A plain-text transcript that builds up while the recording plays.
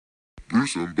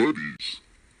Brewsome Buddies.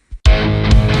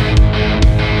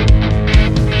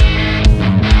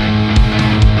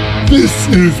 This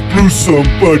is Brewsome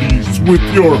Buddies with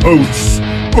your hosts,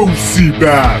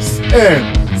 Osebass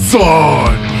and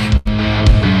Sanj.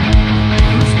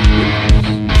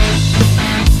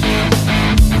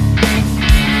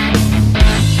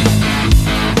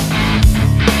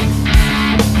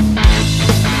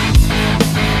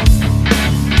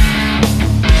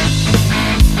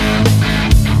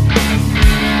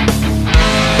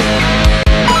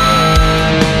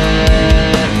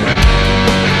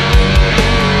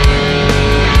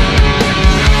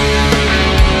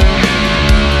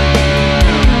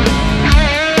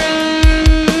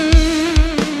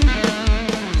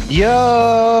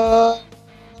 Yo,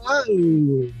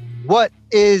 what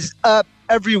is up,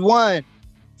 everyone?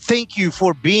 Thank you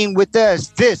for being with us.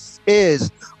 This is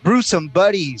Brewsome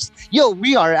Buddies. Yo,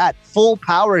 we are at full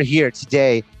power here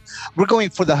today. We're going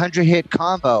for the 100-hit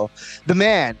combo. The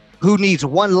man who needs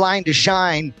one line to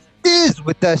shine is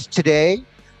with us today.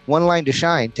 One line to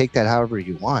shine. Take that however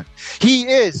you want. He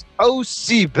is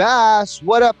Osebass.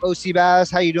 What up,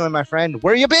 Osebass? How you doing, my friend?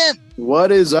 Where you been?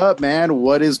 What is up, man?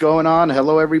 What is going on?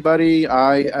 Hello, everybody.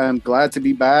 I am glad to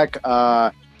be back.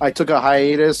 I took a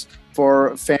hiatus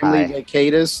for family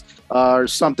vacatus or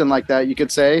something like that, you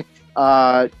could say.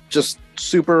 Just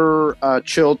super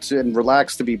chilled and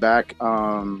relaxed to be back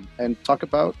and talk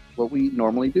about what we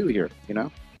normally do here, you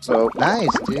know? So nice,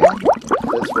 dude.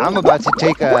 I'm about to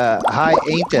take a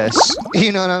hiatus.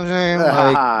 You know what I'm saying?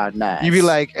 Like, nice. you'd be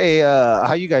like, "Hey,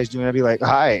 how you guys doing?" I'd be like,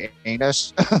 "Hi,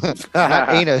 anus." Not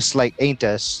anus, like ain't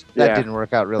us. That didn't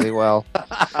work out really well.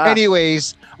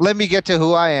 Anyways, let me get to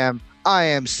who I am. I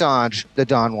am Sanj, the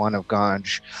Don Juan of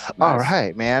Ganj. Nice. All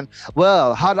right, man.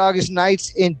 Well, hot August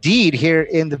nights indeed here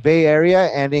in the Bay Area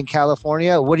and in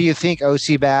California. What do you think,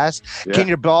 Osebass? Yeah. Can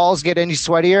your balls get any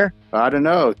sweatier? I don't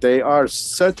know. They are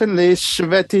certainly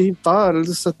sweaty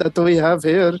balls that we have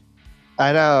here.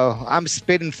 I know. I'm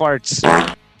spitting farts,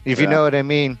 if you know what I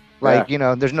mean. Like, you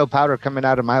know, there's no powder coming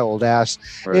out of my old ass.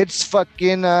 Right. It's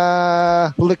fucking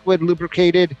liquid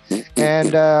lubricated.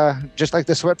 And just like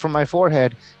the sweat from my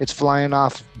forehead, it's flying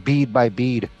off bead by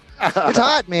bead. It's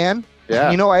hot, man. Yeah.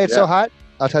 You know why it's so hot?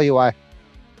 I'll tell you why.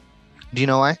 Do you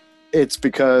know why? It's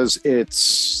because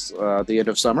it's the end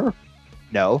of summer.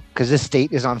 No, because this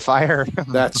state is on fire.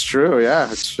 That's true. Yeah,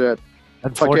 it's shit.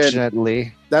 Unfortunately,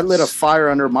 fucking, that lit a fire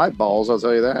under my balls. I'll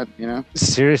tell you that. You know,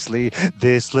 seriously,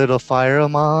 this little fire of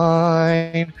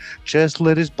mine just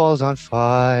lit his balls on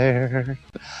fire.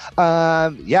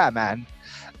 Yeah, man.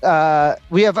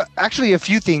 We have actually a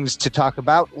few things to talk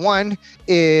about. One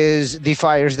is the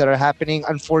fires that are happening,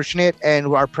 unfortunate, and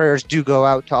our prayers do go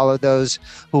out to all of those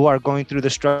who are going through the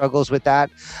struggles with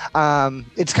that.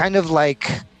 It's kind of like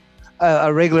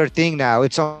a regular thing now.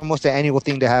 It's almost an annual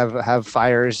thing to have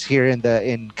fires here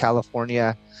in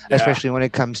California, especially when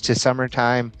it comes to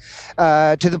summertime.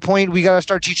 To the point we got to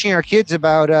start teaching our kids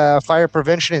about fire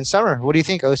prevention in summer. What do you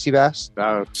think, Osebass?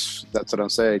 That's what I'm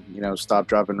saying. You know, stop,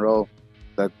 drop, and roll.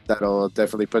 That'll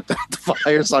definitely put the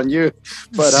fires on you.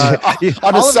 But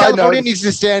on a side California note, needs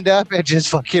to stand up and just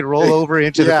fucking roll over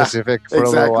into the Pacific for a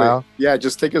little while. Yeah,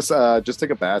 just take a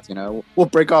bath. You know, we'll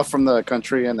break off from the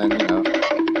country and then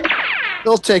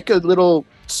they'll take a little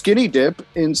skinny dip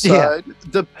inside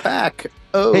the pack.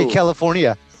 Oh, hey,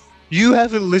 California, you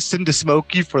haven't listened to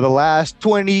Smokey for the last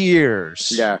 20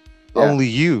 years. Yeah. Only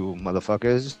you,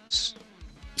 motherfuckers.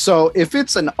 So if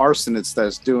it's an arsonist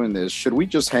that's doing this, should we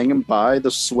just hang him by the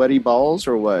sweaty balls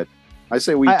or what? I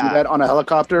say we do that on a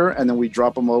helicopter and then we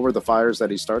drop him over the fires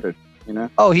that he started, you know?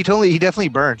 Oh, he definitely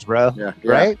burns, bro. Yeah.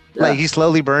 Right? Yeah. Like he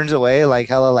slowly burns away like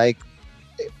hella like,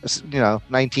 you know,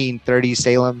 1930s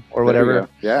Salem or whatever.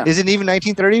 Yeah. Isn't even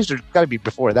 1930s? Or got to be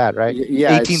before that, right?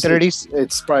 Yeah. 1830s?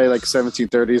 It's probably like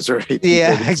 1730s or 1830s.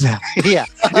 Yeah, exactly. Yeah.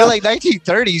 You're like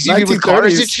 1930s. You mean with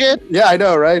cars and shit? Yeah, I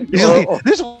know, right?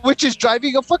 This witch is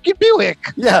driving a fucking Buick.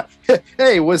 Yeah.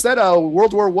 Hey, was that a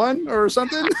World War I or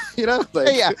something? You know? Like,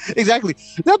 yeah, exactly.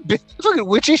 That fucking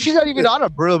witch, she's not even on a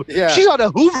broom. Yeah. She's on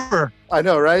a Hoover. I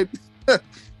know, right?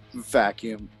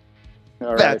 Vacuum.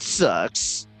 All that right.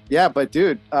 sucks. Yeah, but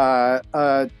dude, one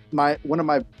of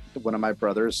my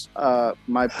brothers,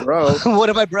 my bro. One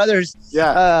of my brothers.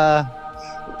 Yeah.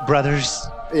 Brothers.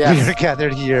 Yeah. We are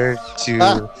gathered here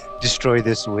to destroy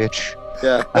this witch.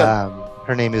 Yeah.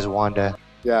 Her name is Wanda.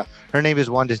 Yeah. Her name is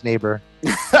Wanda's neighbor.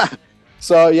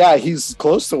 So yeah, he's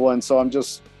close to one. So I'm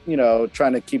just,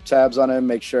 trying to keep tabs on him,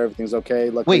 make sure everything's okay.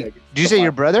 Luckily, wait, did you say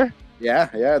your brother? Yeah.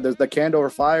 There's the Candor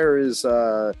fire is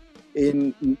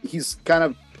he's kind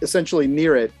of essentially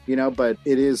near it, but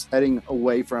it is heading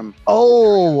away from.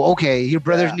 Oh, okay. Your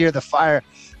brother's near the fire.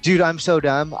 Dude, I'm so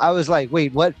dumb. I was like,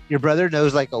 wait, what? Your brother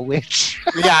knows like a witch?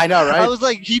 Yeah, I know, right? I was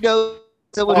like, he knows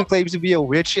someone who claims to be a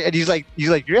witch, and he's like,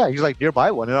 yeah, he's like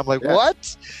nearby one, and I'm like, Yeah.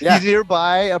 what? Yeah. He's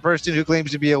nearby a person who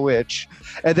claims to be a witch,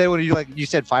 and then when you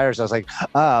said fires, I was like,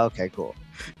 oh, okay, cool.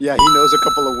 Yeah, he knows a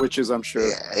couple of witches, I'm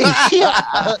sure.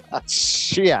 yeah,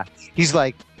 yeah. He's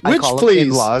like, I Witch, call please. them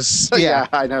in-laws. Yeah,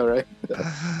 I know, right?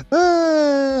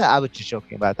 I was just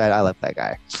joking about that. I love that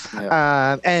guy,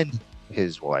 and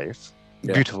his wife,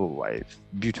 beautiful wife,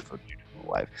 beautiful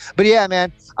wife. But yeah,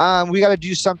 man, we got to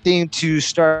do something to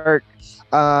start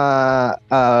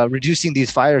reducing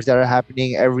these fires that are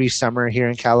happening every summer here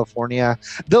in California.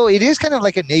 Though it is kind of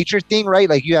like a nature thing, right?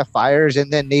 Like you have fires,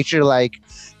 and then nature like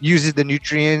uses the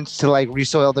nutrients to like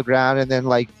resoil the ground, and then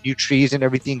like new trees and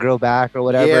everything grow back or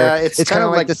whatever. Yeah, it's kind of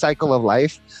like the cycle of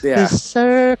life. Yeah. The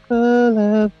circle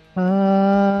of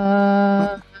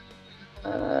life.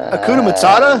 Hakuna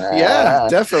Matata? Yeah,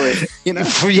 definitely. You know?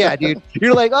 Yeah, dude.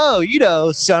 You're like,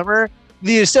 oh, summer.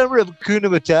 The summer of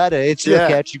Hakuna Matata. It's a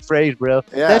catchy phrase, bro.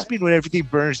 Yeah. That's mean when everything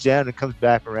burns down and comes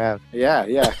back around.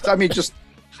 Yeah. I mean, just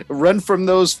run from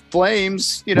those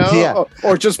flames,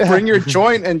 or just bring your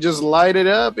joint and just light it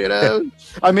up,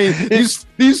 I mean,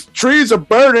 these trees are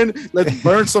burning. Let's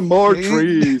burn some more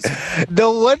trees.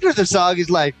 No wonder the song is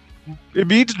like, it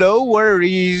means no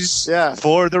worries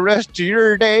for the rest of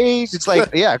your days. It's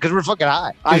like, because we're fucking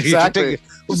high. Exactly.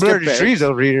 We're burning trees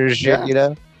over here and shit,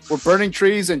 We're burning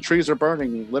trees, and trees are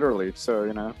burning, literally.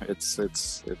 So, it's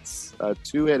a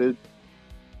two-headed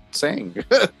saying.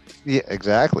 Yeah,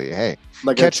 exactly. Hey.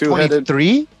 Like Catch a two-headed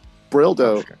 23?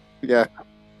 Brildo. Yeah.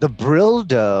 The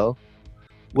Brildo?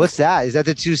 What's that? Is that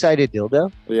the two-sided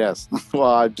dildo? Yes. Well,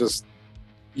 I'm just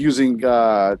using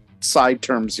side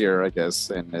terms here, I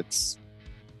guess, and it's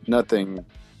nothing.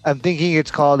 I'm thinking it's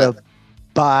called a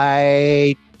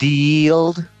bidield.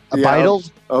 A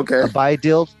bidield? Okay. A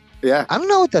bidield? Yeah. I don't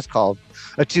know what that's called.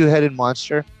 A two-headed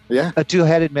monster? Yeah. A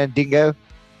two-headed mandingo?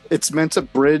 It's meant to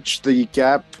bridge the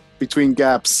gap between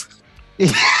gaps.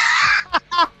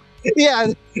 Yeah,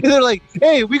 they're like,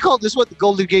 hey, we call this one the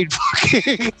Golden Gate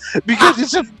fucking because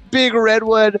it's a big red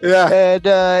one. Yeah. And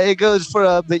it goes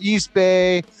from the East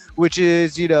Bay, which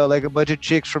is, like a bunch of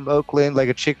chicks from Oakland, like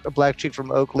a black chick from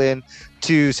Oakland,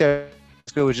 to San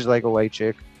Francisco, which is like a white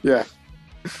chick. Yeah.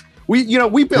 We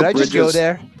build bridges. Just go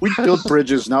there? We build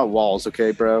bridges, not walls,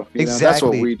 okay, bro? Exactly. That's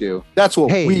what we do. That's what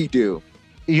we do.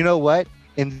 You know what?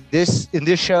 In this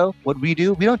show, what we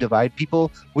do, we don't divide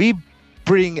people. We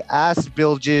bring ass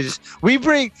bridges. We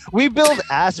build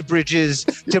ass bridges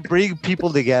to bring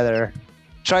people together.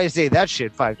 Try to say that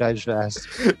shit 5 times fast.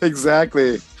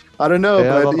 Exactly. I don't know,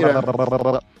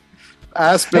 but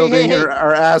ass building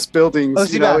or ass buildings,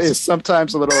 is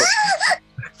sometimes a little.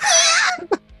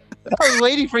 I was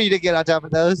waiting for you to get on top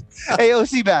of those. Hey,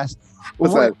 Osebass.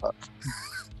 What's that?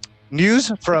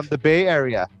 News from the Bay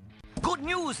Area. Good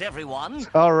news, everyone.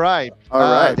 All right.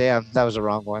 Damn, that was the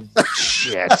wrong one.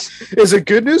 Shit. Is it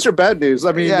good news or bad news?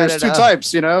 I mean, there's two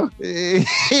types, Yeah.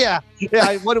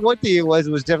 One thing it was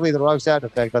definitely the wrong sound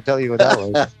effect. I'll tell you what that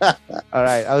was. All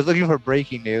right. I was looking for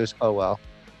breaking news. Oh, well.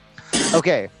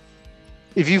 Okay.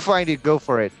 If you find it, go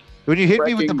for it. When you hit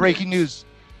me with the breaking news.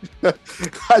 I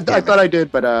thought I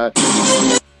did, but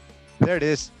there it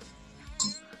is.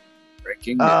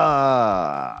 Breaking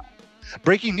news.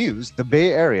 Breaking news. The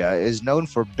Bay Area is known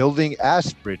for building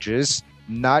ass bridges,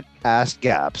 not ass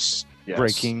gaps. Yes.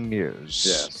 Breaking news.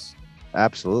 Yes.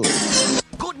 Absolutely.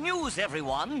 Good news,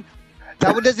 everyone.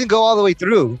 That one doesn't go all the way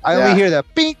through. I only hear the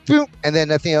bing, boom, and then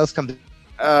nothing else comes.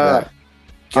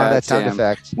 That sound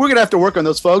effect. We're gonna have to work on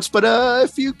those, folks. But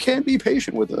if you can be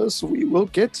patient with us, we will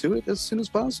get to it as soon as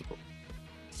possible.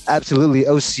 Absolutely.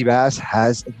 Osebass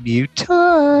has a new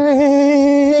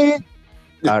toy.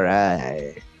 All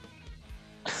right.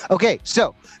 Okay,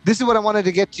 so this is what I wanted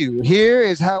to get to. Here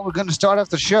is how we're going to start off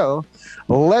the show.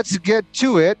 Let's get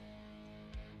to it.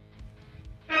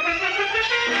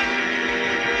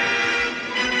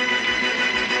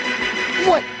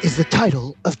 What is the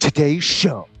title of today's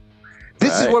show?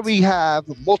 This is where we have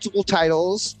multiple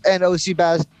titles, and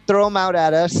Osebass throw them out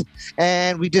at us,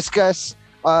 and we discuss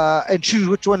and choose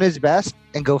which one is best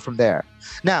and go from there.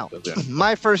 Now,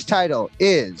 my first title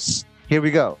is, here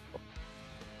we go.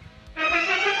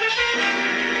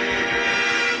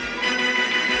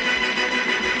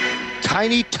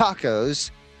 Tiny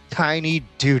Tacos, Tiny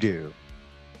Doo-Doo.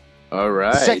 All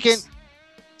right.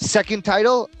 Second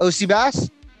title, Osebass.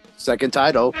 Second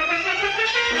title.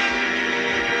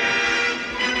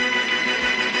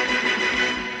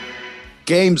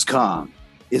 Gamescom.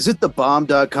 Is it the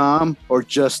bomb.com or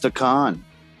just a con?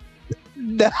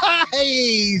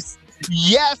 Nice.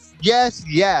 Yes, yes,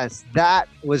 yes. That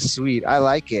was sweet. I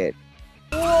like it.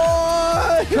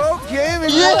 What? Coke Gaming?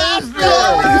 Yes, What is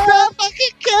bro!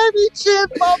 Fucking candy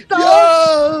chip, Bob Dog.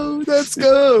 Yo, let's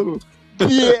go.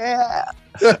 Yeah.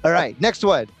 All right, next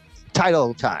one.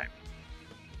 Title time.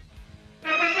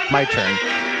 My turn.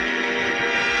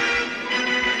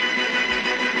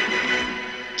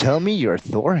 Tell me your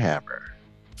Thor hammer.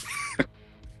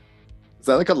 Is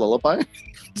that like a lullaby?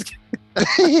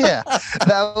 Yeah,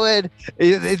 that would.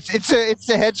 It's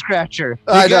a head scratcher.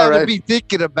 You I know, gotta right? be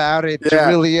thinking about it to Yeah.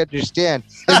 really understand.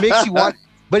 It makes you want,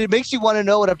 but it makes you want to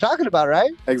know what I'm talking about, right?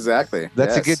 Exactly.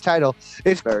 That's a Yes. good title.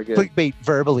 It's Very good. clickbait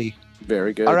verbally.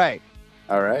 Very good. All right,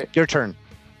 All right. your turn.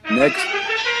 Next.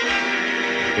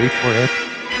 Wait for it.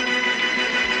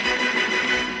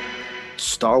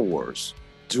 Star Wars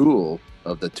Duel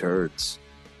of the Turds.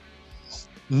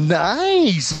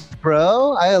 Nice,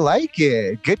 bro. I like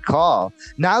it. Good call.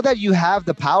 Now that you have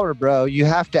the power, bro, you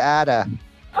have to add a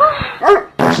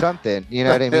or something. You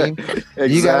know what I mean? Exactly,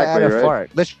 You gotta add a right?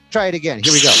 fart. Let's try it again.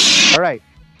 Here we go. All right.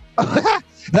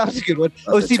 That was a good one.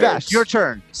 Of the Osebass, turds. your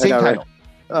turn. Same know, right? title,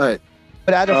 All right.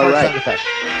 but add a All fart right. sound effect.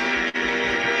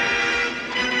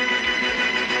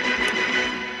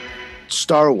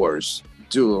 Star Wars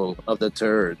Duel of the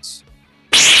Turds.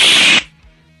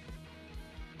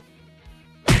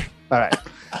 All right.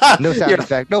 No sound Yeah.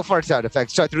 effect. No fart sound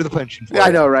effect. Start through the punching. Yeah, I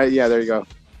know, right? Yeah, there you go.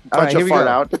 All right, Punch here a we fart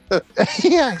go. out.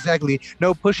 Yeah, exactly.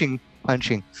 No pushing,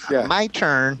 punching. Yeah. My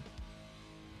turn.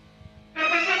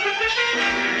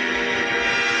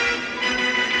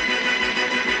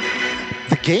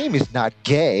 The game is not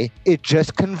gay. It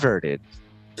just converted.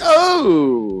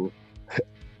 Oh!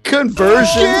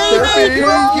 Conversion therapy!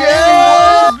 Yeah,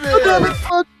 Yeah!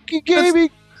 motherfucking gaming.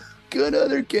 Good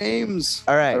other games.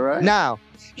 All right. All right. Now,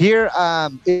 here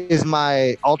is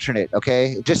my alternate,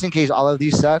 okay? Just in case all of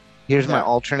these suck, here's my Yeah.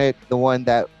 alternate, the one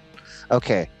that,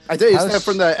 okay. I think is How's- that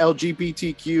from the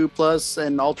LGBTQ plus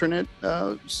and alternate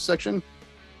section?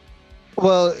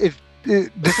 Well,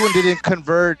 this one didn't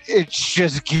convert. It's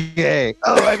just gay.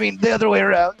 Oh, I mean, the other way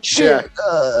around. Shit.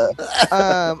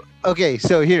 Okay,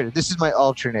 so here, this is my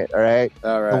alternate, all right?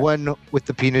 All The right. one with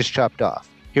the penis chopped off.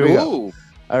 Here we go. Ooh.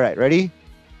 All right, ready?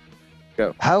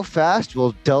 Go. How fast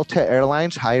will Delta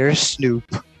Airlines hire Snoop?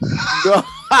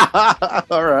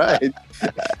 All right.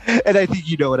 And I think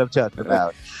you know what I'm talking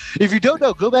about. If you don't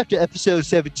know, go back to episode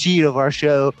 17 of our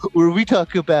show where we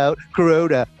talk about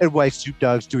Corona and why Snoop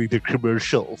Dogg's doing the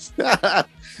commercials.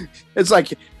 It's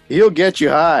like he'll get you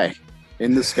high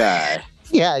in the sky.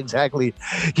 Yeah, exactly.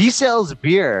 He sells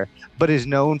beer, but is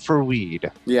known for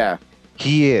weed. Yeah.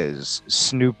 He is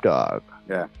Snoop Dogg.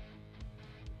 But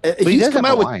he He's does come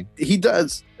have out a with line. he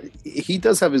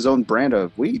does have his own brand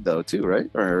of weed though too, right?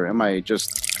 Or am I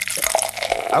just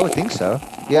I would think so.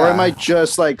 Yeah. or am I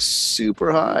just like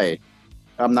super high?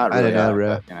 I'm not I really don't know,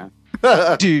 high, bro. but, you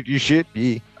know. Dude, you should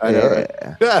be. I know,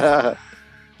 right?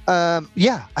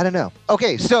 Yeah, I don't know.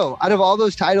 Okay, so out of all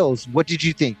those titles, what did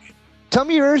you think? Tell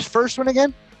me yours first one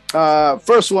again.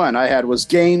 First one I had was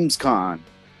GamesCon.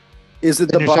 Is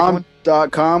it And your second one?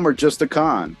 thebomb.com or just a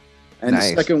con? And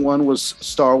Nice. the second one was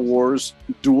Star Wars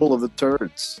Duel of the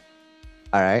Turds.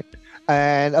 All right.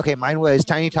 And okay, mine was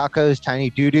Tiny Tacos, Tiny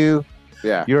Doo-Doo,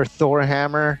 Yeah, your Thor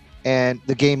Hammer, and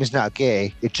the game is not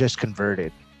gay. It just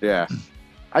converted. yeah.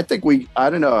 I think I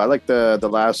don't know. I like the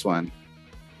last one.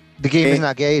 The game is Hey.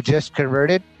 not gay. It just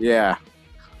converted. Yeah.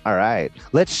 All right.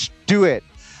 Let's do it.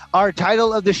 Our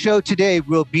title of the show today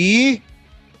will be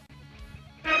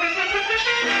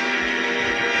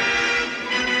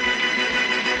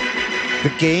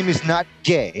The Game is Not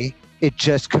Gay. It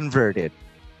just converted.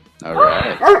 All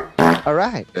right. All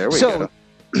right. There we so,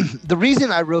 go. the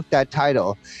reason I wrote that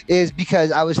title is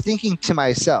because I was thinking to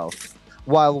myself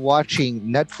while watching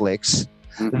Netflix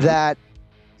Mhm. that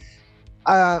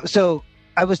so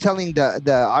I was telling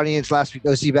the audience last week,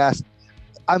 OC Bass,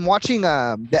 I'm watching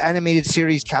the animated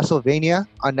series Castlevania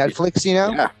on Netflix, you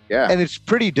know? Yeah, yeah. And it's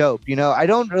pretty dope, you know. I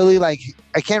don't really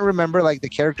I can't remember like the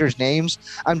characters' names.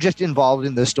 I'm just involved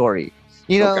in the story.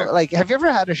 You know, Okay. like, have you ever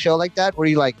had a show like that where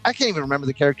you like, I can't even remember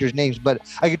the characters' names, but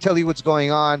I can tell you what's going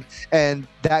on and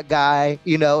that guy,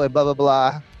 you know, and blah blah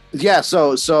blah. Yeah,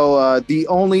 so the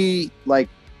only like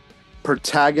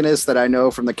protagonist that I know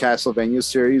from the Castlevania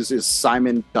series is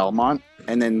Simon Belmont,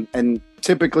 and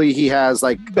typically he has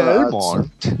like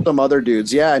some other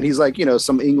dudes, yeah, and he's like, you know,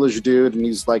 some English dude, and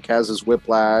he's like has his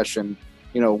whiplash and,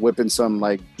 you know, whipping some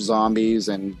like zombies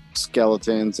and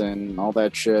skeletons and all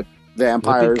that shit. Would be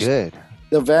Vampires. good.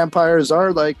 The vampires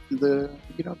are like the,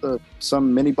 you know,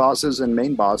 some mini bosses and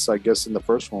main boss. I guess in the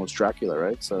first one was Dracula,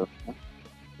 right? So. Yeah.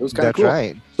 It was kind of That's cool.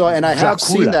 right. So, and I have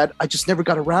Dracula. seen that. I just never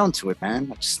got around to it, man.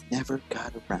 I just never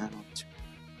got around to it.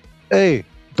 Hey,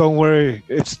 don't worry,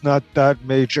 it's not that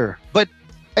major. But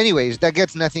anyways, that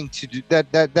gets nothing to do.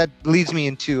 That leads me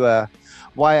into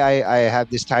why I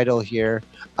have this title here.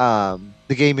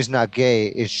 The game is not gay;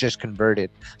 it's just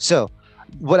converted. So,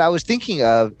 what I was thinking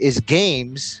of is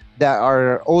games that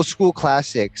are old school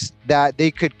classics that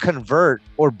they could convert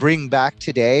or bring back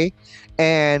today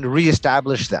and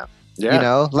reestablish them. Yeah. You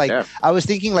know, like Yeah. I was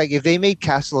thinking, like if they made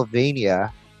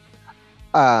Castlevania,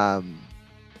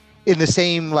 in the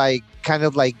same like kind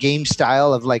of like game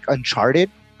style of like Uncharted,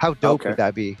 how dope Okay. would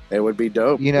that be? It would be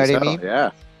dope. You know as what I hell. mean?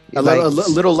 Yeah. Like, A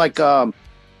little like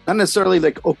not necessarily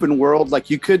like open world. Like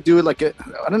you could do it like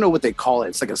I don't know what they call it.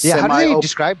 It's like a yeah, how do they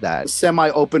describe that?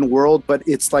 semi-open world, but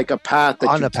it's like a path that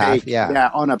On you a path, take. yeah.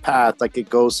 On a path, like it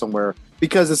goes somewhere.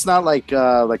 Because it's not like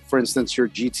for instance your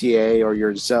GTA or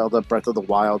your Zelda Breath of the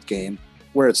Wild game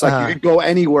where it's like you can go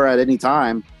anywhere at any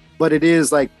time. But it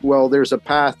is like, well, there's a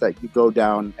path that you go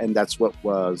down, and that's what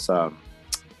was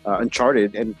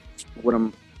Uncharted, and one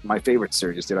of my favorite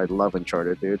series, dude. I love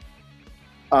Uncharted, dude.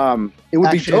 It would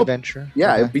be Action dope. adventure.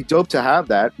 Yeah, Okay. it'd be dope to have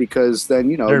that because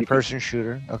then you know Third person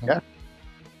shooter. Okay. Yeah.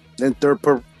 and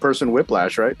person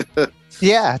whiplash, right?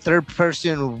 Yeah, third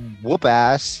person whoop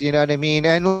ass. You know what I mean?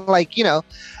 And like, you know,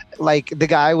 like the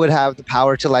guy would have the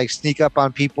power to like sneak up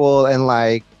on people and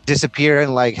like disappear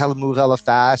and like move hella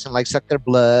fast and like suck their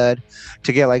blood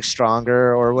to get like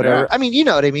stronger or whatever. Yeah. I mean, you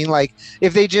know what I mean? Like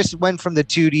if they just went from the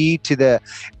 2D to the,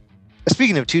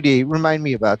 speaking of 2D, remind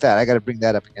me about that. I got to bring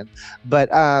that up again. But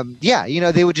yeah, you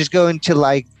know, they would just go into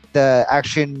like the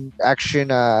action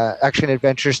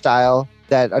adventure style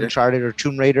that Uncharted or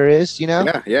Tomb Raider is, you know?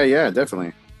 Yeah,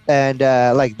 definitely. And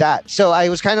like that. So I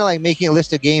was kind of like making a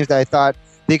list of games that I thought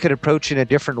they could approach in a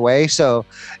different way. So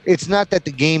it's not that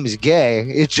the game is gay,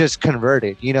 it's just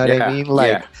converted. You know what I mean?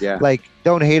 Like, like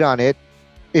don't hate on it.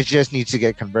 It just needs to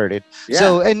get converted. Yeah.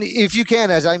 So, and if you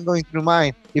can, as I'm going through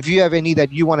mine, if you have any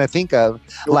that you want to think of,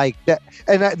 like that.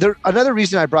 And another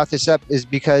reason I brought this up is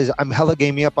because I'm hella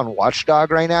gaming up on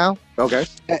Watchdog right now. Okay.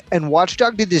 And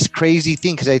Watchdog did this crazy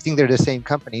thing because I think they're the same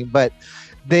company, but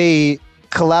they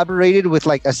collaborated with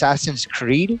like Assassin's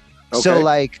Creed. Okay. So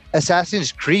like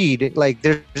Assassin's Creed, like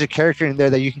there's a character in there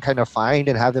that you can kind of find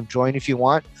and have them join if you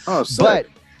want. Oh, sick.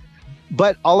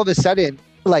 But all of a sudden,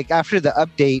 like after the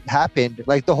update happened,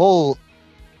 like the whole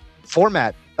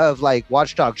format of like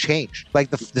Watchdog changed. Like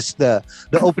the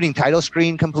opening title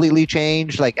screen completely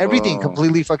changed. Like everything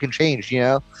completely fucking changed, you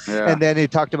know? Yeah. And then it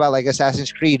talked about like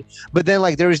Assassin's Creed. But then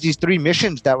like there was these 3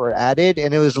 missions that were added,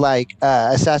 and it was like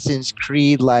Assassin's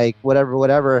Creed, like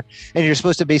whatever. And you're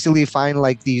supposed to basically find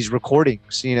like these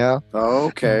recordings, you know?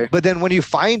 Okay. But then when you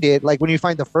find it, like when you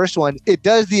find the first one, it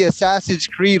does the Assassin's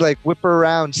Creed like whip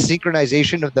around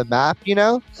synchronization of the map, you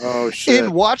know? Oh shit.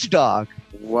 In Watchdog.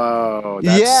 Whoa.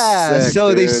 That's Yeah, sick,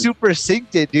 so they dude. super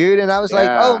synced it, dude. And I was like,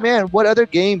 Yeah. oh man, what other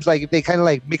games like if they kind of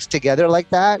like mix together like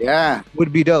that Yeah.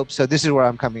 would be dope. So this is where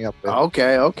I'm coming up with.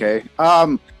 Okay.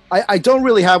 I don't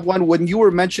really have one. When you were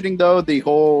mentioning though the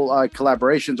whole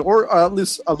collaborations or at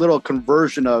least a little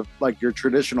conversion of like your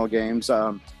traditional games,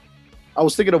 I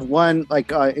was thinking of one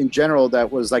like in general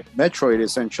that was like Metroid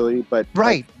essentially, but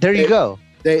Right, there you go.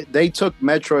 They took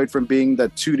Metroid from being the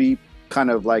 2D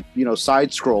kind of like, you know, side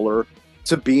scroller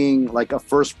to being like a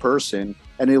first person,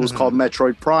 and it was called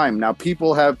Metroid Prime. Now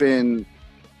people have been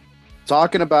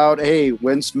talking about, hey,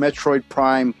 when's Metroid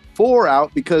Prime 4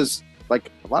 out? Because like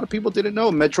a lot of people didn't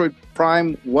know Metroid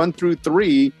Prime 1 through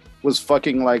 3 was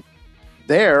fucking like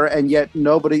there, and yet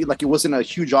nobody, like it wasn't a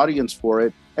huge audience for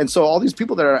it. And so all these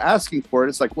people that are asking for it,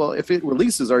 it's like, well, if it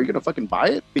releases, are you gonna fucking buy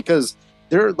it? Because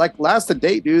they're like last to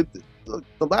date, dude,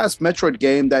 the last Metroid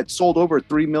game that sold over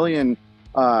 3 million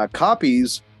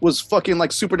copies was fucking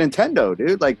like Super Nintendo,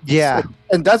 dude. Like, Yeah.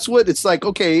 and that's what it's like.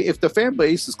 Okay, if the fan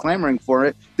base is clamoring for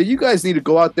it, then you guys need to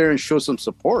go out there and show some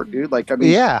support, dude. Like, I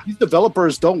mean, Yeah. these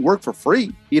developers don't work for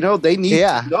free. You know, they need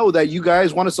to know that you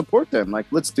guys want to support them. Like,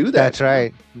 let's do that. That's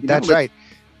right. You know, That's right.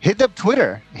 Hit up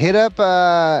Twitter. Hit up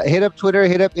Twitter.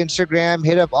 Hit up Instagram.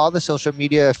 Hit up all the social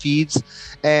media feeds,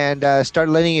 and start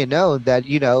letting it know that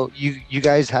you know you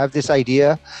guys have this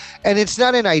idea, and it's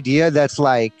not an idea that's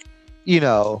like, you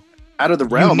know, out of the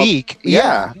realm unique. of,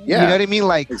 yeah. You know what I mean?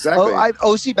 Like, exactly.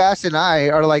 Osebass and I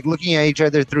are like looking at each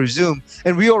other through Zoom,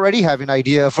 and we already have an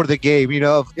idea for the game, you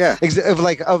know,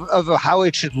 of how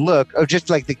it should look, or just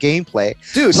like the gameplay.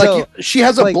 Dude, So, like she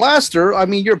has a like- blaster. I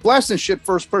mean, you're blasting shit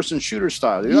first person shooter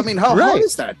style, dude. I mean, how hard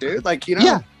is that, dude? Like, you know.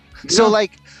 Yeah. So know?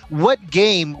 like what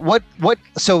game, what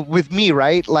so with me,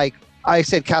 right? Like I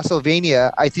said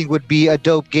Castlevania, I think would be a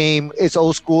dope game. It's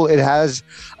old school. It has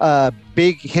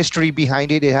big history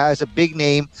behind it. It has a big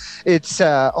name. It's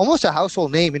almost a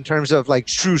household name in terms of like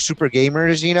true super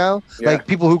gamers, you know, like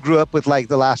people who grew up with like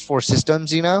the last 4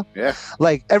 systems, you know,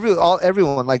 like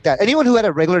everyone like that. Anyone who had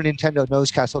a regular Nintendo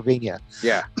knows Castlevania.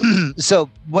 Yeah. So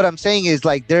what I'm saying is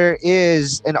like there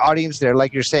is an audience there,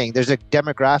 like you're saying, there's a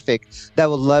demographic that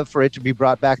would love for it to be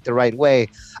brought back the right way.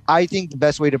 I think the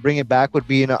best way to bring it back would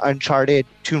be in an Uncharted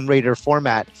Tomb Raider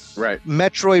format. Right.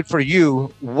 Metroid for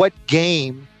you, what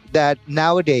game that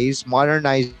nowadays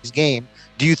modernized game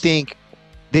do you think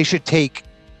they should,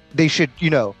 you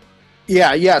know?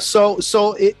 Yeah. So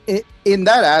in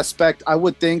that aspect, I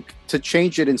would think to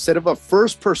change it instead of a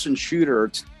first-person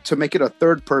shooter to make it a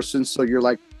third-person, so you're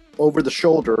like over the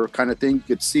shoulder kind of thing. You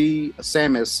could see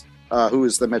Samus, who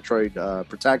is the Metroid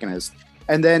protagonist,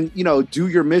 and then do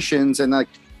your missions and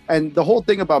the whole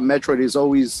thing about Metroid is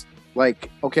always like,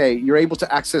 okay, you're able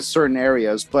to access certain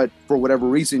areas, but for whatever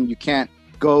reason you can't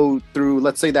go through,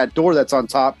 let's say, that door that's on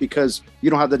top because you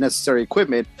don't have the necessary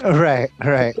equipment. Right.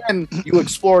 And you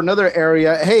explore another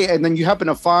area, and then you happen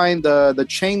to find the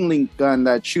chain link gun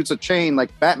that shoots a chain like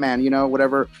Batman,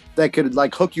 whatever, that could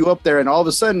like hook you up there, and all of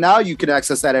a sudden now you can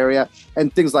access that area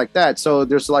and things like that. So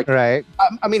there's like, right.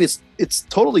 I mean, it's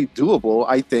totally doable,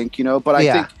 I think, but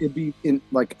I think it'd be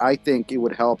I think it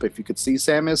would help if you could see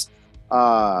Samus,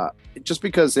 just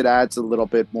because it adds a little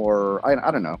bit more.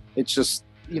 I don't know. It's just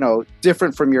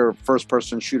different from your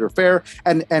first-person shooter fare,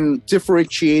 and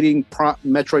differentiating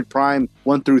Metroid Prime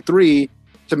 1 through 3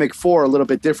 to make 4 a little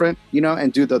bit different,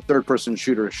 and do the third-person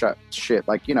shooter shit,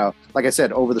 like like I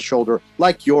said, over the shoulder,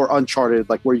 like your Uncharted,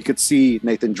 like where you could see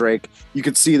Nathan Drake, you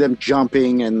could see them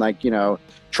jumping and like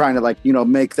trying to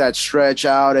make that stretch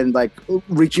out and like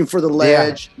reaching for the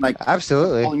ledge, like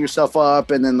absolutely pulling yourself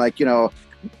up, and then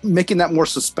making that more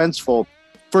suspenseful.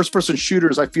 First-person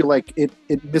shooters, I feel like it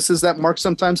misses that mark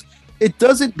sometimes. It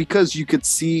doesn't, because you could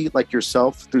see like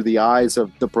yourself through the eyes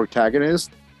of the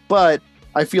protagonist, but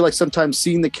I feel like sometimes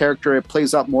seeing the character, it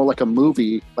plays out more like a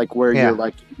movie, like where you're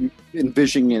like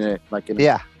envisioning it, like in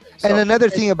So. And another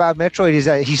thing about Metroid is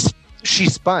that she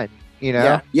spun,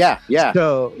 Yeah.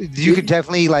 So you could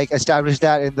definitely like establish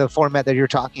that in the format that you're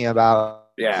talking about.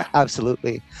 Yeah,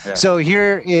 absolutely. Yeah. So I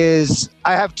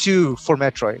have 2 for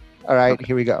Metroid. All right,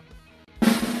 Here we go.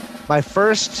 My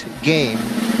first game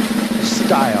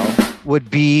style would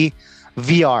be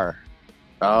VR.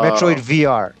 Metroid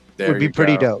VR would be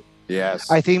pretty dope.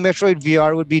 Yes. I think Metroid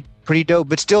VR would be pretty dope,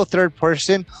 but still third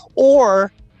person.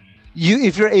 Or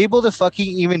if you're able to fucking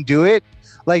even do it,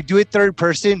 like do it third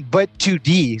person, but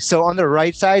 2D. So on the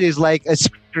right side is like a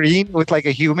screen with like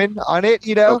a human on it,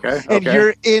 and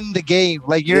you're in the game,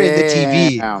 like you're in the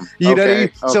TV. You know what I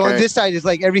mean? So on this side is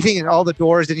like everything and all the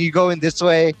doors, and you go in this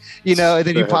way, and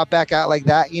then you pop back out like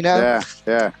that, Yeah.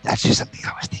 That's just something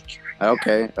I was thinking.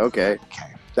 Okay.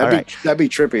 That'd be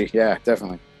trippy. Yeah,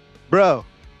 definitely. Bro.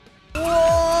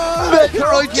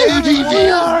 Metroid 2D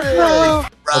VR,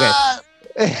 bro.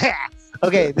 Okay.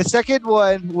 Okay, the second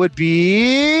one would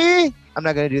be, I'm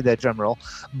not going to do that drum roll,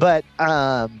 but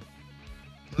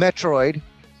Metroid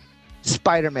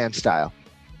Spider-Man style.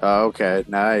 Okay,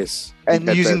 nice. And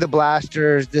using the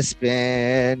blasters, the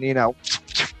spin, go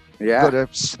to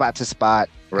spot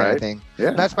kind of thing.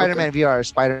 Yeah. Not Spider-Man VR,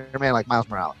 Spider-Man like Miles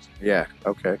Morales. Yeah,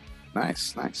 okay.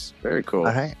 Nice. Very cool.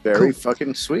 All right. Very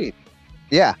fucking sweet.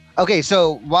 Yeah. Okay,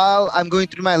 so while I'm going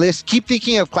through my list, keep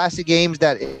thinking of classic games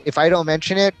that if I don't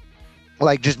mention it,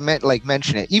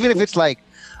 mention it, even if it's anything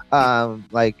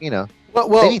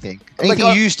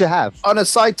you used to have. On a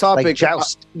side topic, like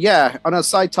Joust. On a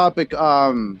side topic,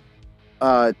 talking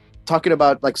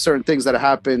about like certain things that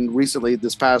happened recently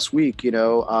this past week.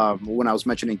 When I was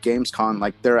mentioning Gamescom,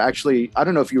 like they're actually, I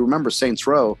don't know if you remember Saints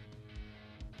Row.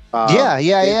 The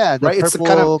right? purple it's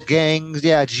kind of gangs,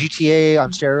 GTA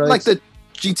on steroids, like the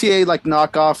GTA like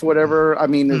knockoff, whatever. I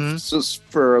mean, it's just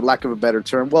for lack of a better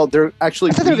term. Well, they're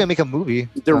actually I thought they were gonna make a movie.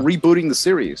 They're rebooting the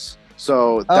series,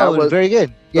 so that was very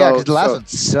good. Yeah, because the last one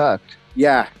sucked.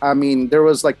 Yeah, I mean, there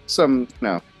was like some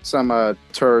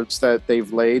turds that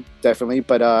they've laid, definitely.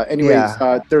 But anyways,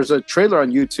 there's a trailer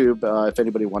on YouTube if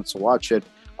anybody wants to watch it.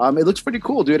 It looks pretty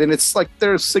cool, dude, and it's like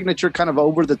their signature kind of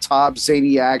over the top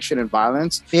zany action and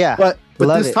violence. Yeah, but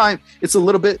this time it's a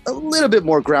little bit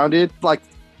more grounded, like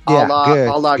a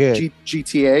la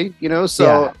GTA,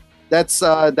 so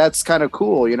that's kind of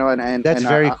cool, and that's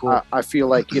very cool. I feel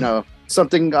like,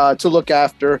 something to look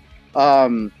after.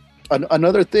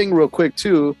 Another thing real quick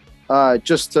too,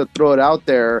 just to throw it out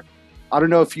there. I don't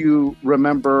know if you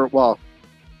remember,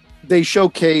 they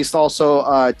showcased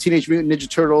also Teenage Mutant Ninja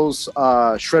Turtles,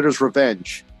 Shredder's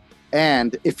Revenge.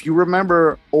 And if you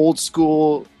remember old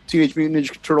school Teenage Mutant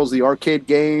Ninja Turtles, the arcade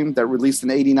game that released in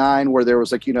 '89, where there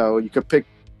was like, you could pick,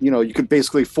 you could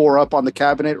basically 4-up on the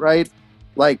cabinet, right?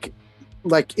 Like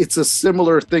it's a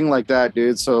similar thing like that,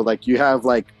 dude. So like you have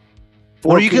like,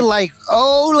 or you can like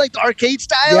the arcade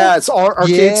style. Yeah, it's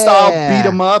arcade style, beat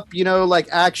 'em up, like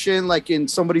action, like in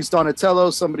somebody's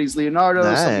Donatello, somebody's Leonardo,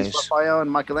 somebody's Raphael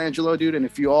and Michelangelo, dude. And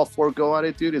if you all 4 go at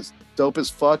it, dude, it's dope as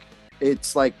fuck.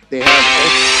 It's like they have.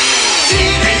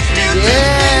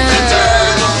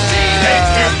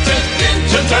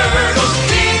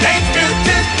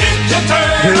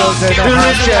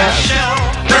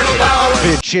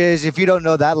 Bitches, if you don't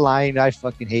know that line, I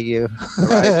fucking hate you.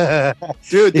 Right.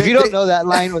 Dude, if you don't know that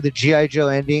line with the G.I. Joe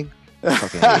ending, I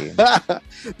fucking hate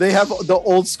you. They have the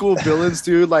old school villains,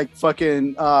 dude, like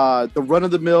fucking the run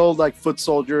of the mill, like foot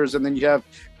soldiers, and then you have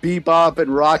Bebop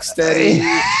and Rocksteady.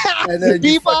 And then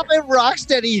Bebop and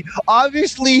Rocksteady,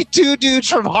 obviously 2 dudes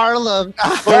from Harlem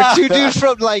or 2 dudes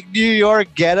from like New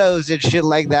York ghettos and shit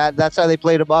like that. That's how they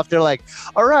played them off. They're like,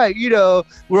 all right,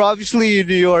 we're obviously in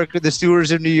New York, the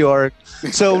sewers of New York.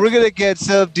 So we're going to get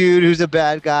some dude who's a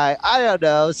bad guy. I don't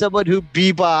know, someone who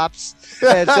bebops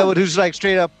and someone who's like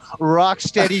straight up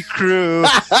Rocksteady crew,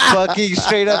 fucking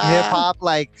straight up hip hop.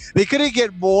 Like they couldn't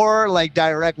get more like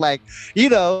direct, like,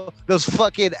 those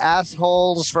fucking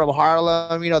assholes from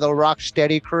Harlem, the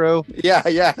Rocksteady crew. Yeah.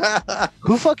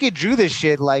 Who fucking drew this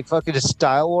shit? Like fucking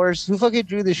Style Wars? Who fucking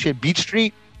drew this shit? Beat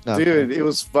Street? No, dude, it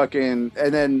was fucking.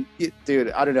 And then,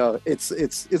 dude, I don't know. It's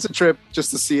a trip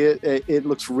just to see it. It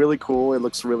looks really cool. It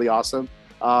looks really awesome.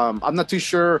 I'm not too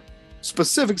sure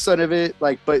specifics of it,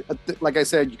 like, but like I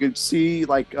said, you could see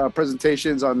like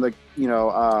presentations on the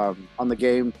on the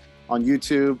game on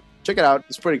YouTube. Check it out.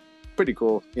 It's pretty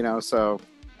cool. So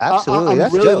absolutely,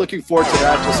 I'm really looking forward to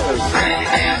that.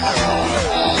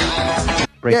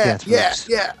 Just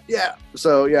yeah.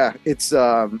 So yeah, it's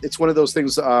one of those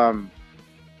things.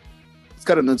 It's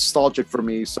kind of nostalgic for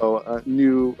me. So a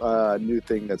new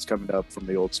thing that's coming up from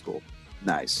the old school.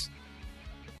 Nice.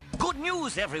 Good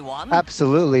news, everyone.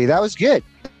 Absolutely. That was good.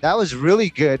 That was really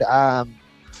good.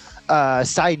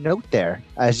 Side note there,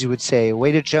 as you would say.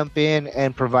 Way to jump in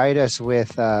and provide us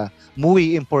with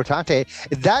muy importante.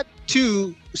 That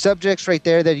 2 subjects right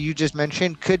there that you just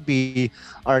mentioned could be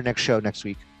our next show next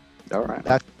week. All right.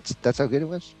 That's how good it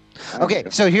was. Okay,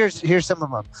 so here's some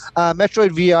of them. Metroid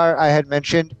VR, I had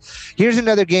mentioned. Here's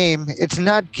another game. It's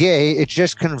not gay. It's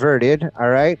just converted. All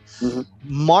right. Mm-hmm.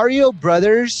 Mario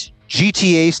Brothers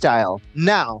GTA style.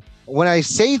 Now, when I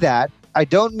say that, I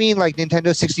don't mean like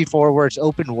Nintendo 64 where it's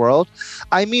open world.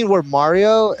 I mean where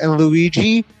Mario and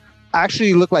Luigi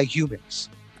actually look like humans.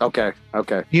 Okay.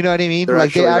 You know what I mean? They're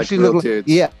like they actually like look dudes.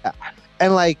 Yeah.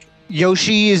 And like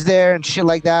Yoshi is there and shit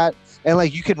like that. And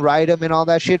like you can ride them and all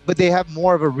that shit, but they have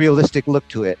more of a realistic look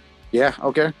to it. Yeah,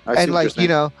 okay. And like,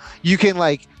 you can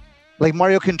like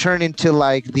Mario can turn into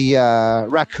like the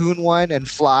raccoon one and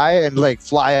fly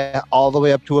all the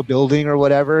way up to a building or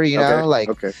whatever,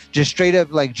 just straight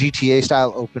up like GTA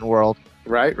style open world.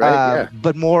 Right, yeah.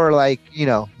 But more like,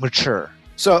 mature.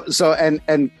 So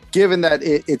and given that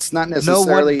it's not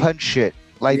necessarily no one punch shit.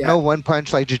 No one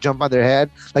punch, like just jump on their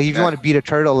head. Like if you want to beat a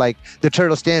turtle, like the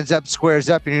turtle stands up, squares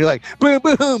up, and you're like boom,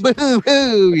 boom, boom,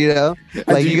 boom.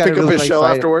 Like you gotta pick up his shell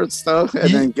afterwards, though,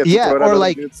 and then get or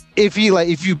like if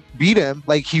you beat him,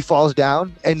 like he falls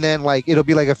down, and then like it'll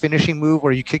be like a finishing move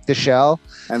where you kick the shell,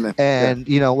 and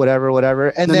whatever,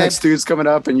 and the then next dude's coming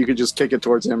up, and you can just kick it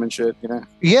towards him and shit,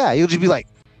 Yeah, you'll just be like,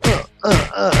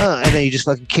 and then you just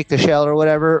fucking kick the shell or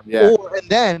whatever. Yeah. And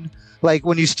then. Like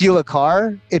when you steal a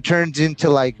car, it turns into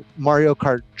like Mario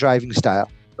Kart driving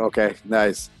style. Okay,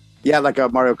 nice. Yeah, like a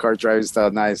Mario Kart driving style.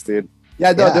 Nice, dude.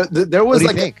 Yeah, no, there was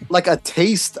like a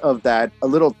taste of that, a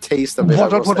little taste of it.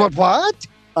 What?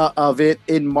 Of it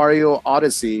in Mario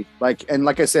Odyssey. Like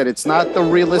I said, it's not the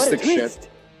realistic shit.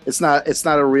 It's not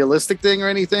a realistic thing or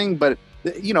anything, but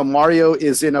Mario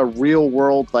is in a real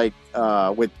world, like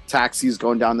with taxis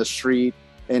going down the street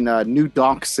in New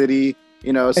Donk City.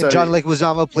 So John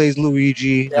Leguizamo plays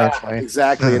Luigi. Yeah, that's right.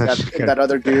 Exactly. And that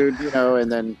other dude,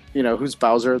 and then who's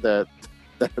Bowser? That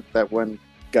one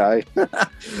guy.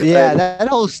 Yeah, that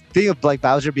whole thing of like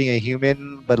Bowser being a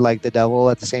human, but like the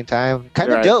devil at the same time,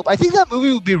 kind of dope. I think that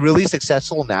movie would be really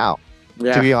successful now.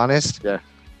 Yeah. To be honest. Yeah.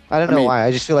 I don't know why.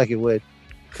 I just feel like it would.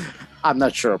 I'm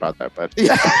not sure about that, but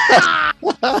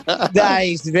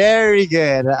nice, very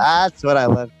good. That's what I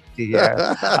love.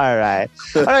 Yeah. All right,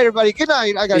 everybody. Good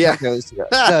night. I gotta go.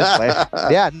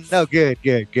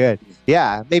 Good.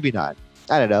 Yeah, maybe not.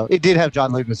 I don't know. It did have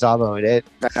John Leguizamo in it.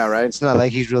 All right. It's not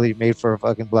like he's really made for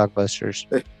fucking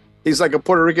blockbusters. He's like a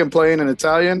Puerto Rican playing an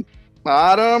Italian.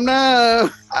 I don't know.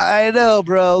 I know,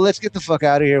 bro. Let's get the fuck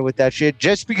out of here with that shit.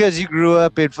 Just because you grew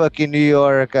up in fucking New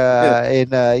York, in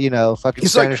fucking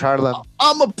He's Spanish like, Harlem.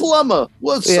 I'm a plumber.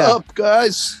 What's Yeah. up,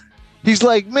 guys? He's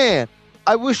like, man,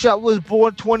 I wish I was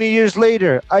born 20 years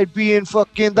later. I'd be in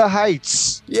fucking the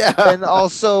Heights Yeah. and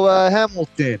also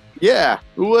Hamilton. Yeah.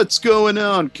 What's going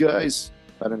on, guys?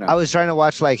 I don't know. I was trying to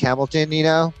watch like Hamilton,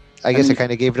 I guess I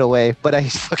kind of gave it away, but I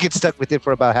fucking stuck with it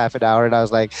for about half an hour, and I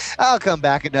was like, I'll come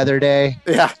back another day.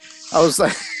 Yeah. I was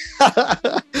like,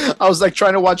 I was like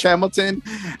trying to watch Hamilton,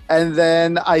 and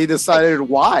then I decided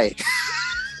why.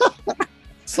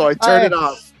 So I turned it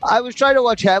off. I was trying to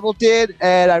watch Hamilton,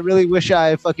 and I really wish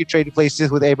I fucking traded places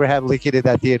with Abraham Lincoln in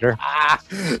that theater.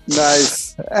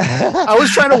 Nice. I was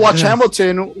trying to watch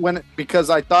Hamilton because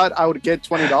I thought I would get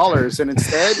 $20, and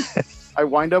instead I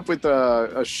wind up with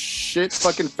a shit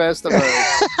fucking fest of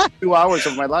 2 hours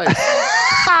of my life.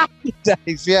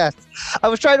 Nice, yes. I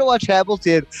was trying to watch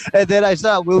Hamilton, and then I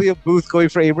saw William Booth going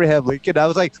for Abraham Lincoln. I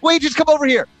was like, wait, just come over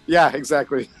here. Yeah,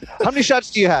 exactly. How many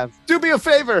shots do you have? Do me a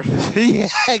favor. Yeah,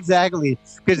 exactly.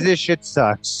 Because this shit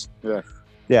sucks. Yeah.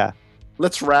 Yeah.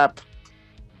 Let's rap.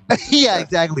 Yeah,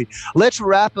 exactly. Let's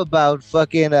rap about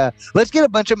fucking let's get a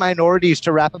bunch of minorities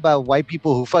to rap about white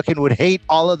people who fucking would hate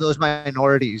all of those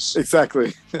minorities.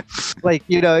 Exactly. Like,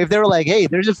 if they were like, hey,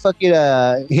 there's a fucking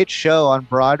hit show on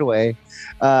Broadway,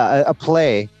 a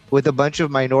play with a bunch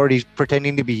of minorities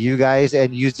pretending to be you guys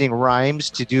and using rhymes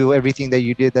to do everything that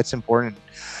you did that's important.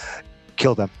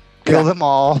 Kill them. Kill them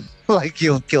all. Like,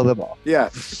 you'll kill them all. Yeah.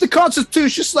 The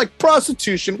Constitution's like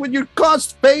prostitution. When you're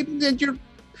constipated and you're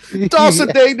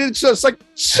sedated, it's just like,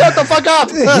 shut the fuck up.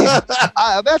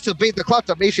 I emancipate the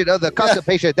constipation of the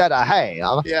constipation that I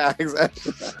have. Yeah,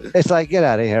 exactly. It's like, get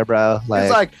out of here, bro. Like,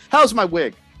 It's like, how's my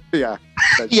wig? Yeah.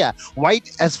 yeah,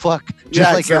 white as fuck,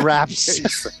 just like your raps.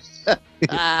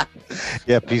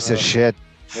 Yeah, piece of shit.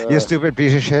 You stupid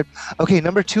piece of shit. Okay,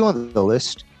 number 2 on the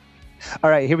list. All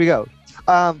right, here we go.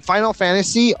 Final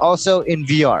Fantasy also in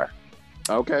VR.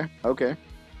 Okay.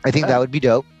 I think that would be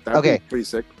dope. That'd be Okay. pretty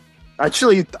sick.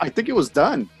 Actually, I think it was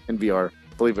done in VR,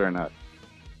 believe it or not.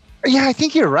 Yeah, I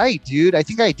think you're right, dude. I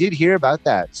think I did hear about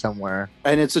that somewhere.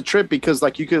 And it's a trip because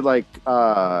like you could like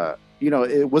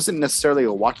it wasn't necessarily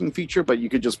a walking feature, but you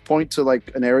could just point to like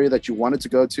an area that you wanted to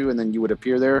go to and then you would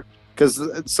appear there. Because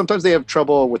sometimes they have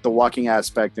trouble with the walking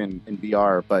aspect in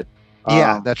VR, but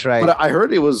Yeah, that's right. But I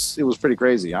heard it was pretty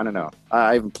crazy. I don't know.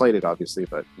 I haven't played it obviously,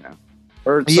 but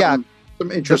heard some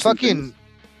interesting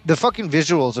the fucking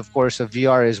visuals, of course, of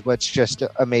VR is what's just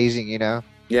amazing,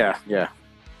 Yeah.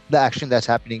 The action that's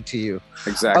happening to you.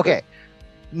 Exactly. Okay,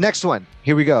 next one.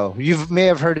 Here we go. You may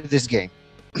have heard of this game.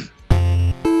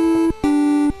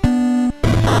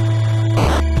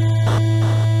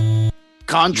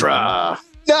 Contra.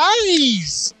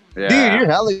 Nice! Yeah. Dude, you're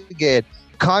hella good.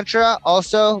 Contra,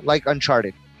 also like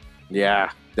Uncharted. Yeah,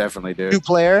 definitely, dude.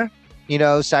 2-player,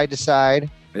 side to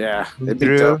side. Yeah, it'd be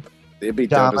Through dope. It'd be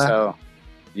dope as Dama. hell.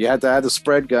 You had to have the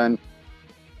spread gun.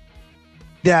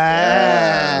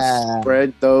 Yeah.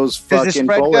 Spread those Does the fucking spread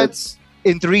gun- bullets.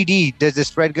 In 3D, does the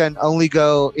spread gun only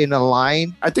go in a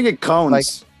line? I think it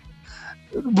cones.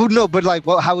 Well, no, but like,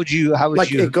 well, how would you?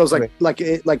 It goes do it? like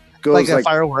like a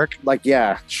firework,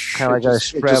 yeah, kind of like a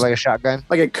spread, like a shotgun.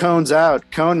 like it cones out.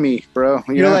 Cone me, bro.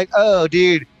 You're like, oh,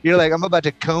 dude. You're like, I'm about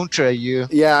to contra you.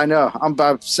 yeah, I know. I'm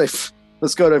about to say,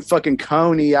 let's go to fucking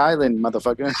Coney Island,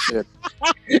 motherfucker. Shit.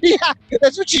 Yeah,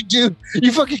 that's what you do.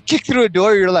 You fucking kick through a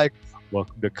door. You're like,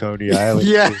 welcome to Coney Island.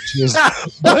 Yeah.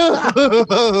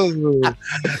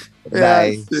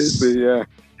 Nice. Seriously, yeah.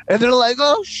 And they're like,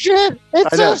 oh shit,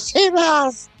 it's I know.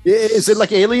 Osebass. Is it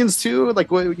like aliens too? Like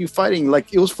what are you fighting?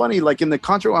 Like it was funny. Like in the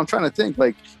Contra, I'm trying to think.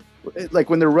 Like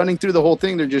when they're running through the whole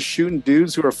thing, they're just shooting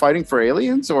dudes who are fighting for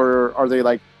aliens, or are they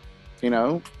like,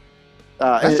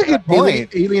 That's a good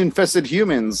point. Alien infested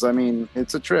humans. I mean,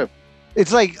 it's a trip.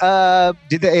 It's like,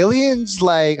 did the aliens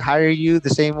like hire you the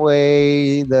same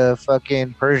way the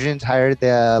fucking Persians hired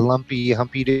the lumpy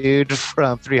humpy dude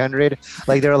from 300?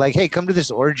 Like they were like, hey, come to this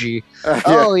orgy.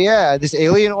 Oh yeah, this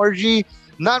alien orgy.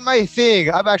 Not my thing.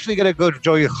 I'm actually gonna go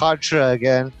join Contra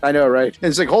again. I know, right? And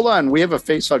it's like, hold on, we have a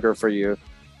face hugger for you.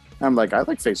 I'm like, I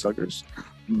like face huggers.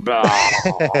 How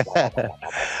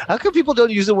come people don't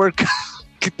use the word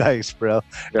nice, bro?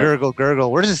 Yeah. Gurgle,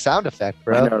 gurgle. Where's the sound effect,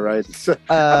 bro? I know, right?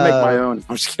 I make my own.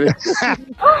 I'm just kidding.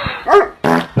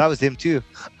 That was him too.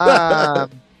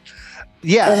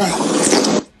 Yeah.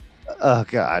 Oh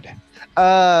God.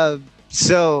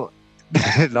 So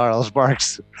Gnarls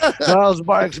barks. Gnarls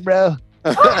barks, bro.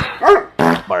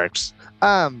 Barks.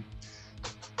 What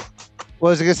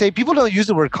was I gonna say? People don't use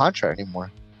the word Contra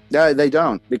anymore. Yeah, they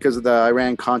don't because of the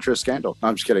Iran-Contra scandal. No,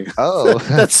 I'm just kidding. Oh,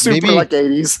 That's super maybe- like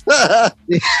 80s.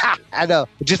 I know.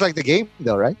 Just like the game,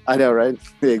 though, right? I know, right?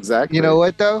 Exactly. You know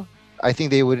what, though? I think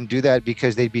they wouldn't do that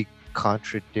because they'd be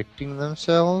contradicting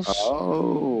themselves.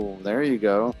 Oh, there you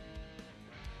go.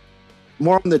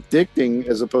 More on the dicting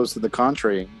as opposed to the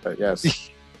contrary, but yes.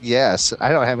 Yes, I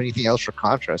don't have anything else for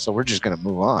Contra, so we're just going to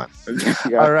move on.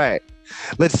 Yeah. All right.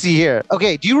 Let's see here.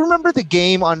 Okay, do you remember the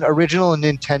game on original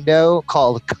Nintendo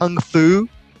called Kung Fu?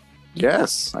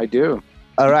 Yes, I do.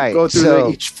 All right. Go through so,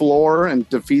 each floor and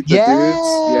defeat the dudes.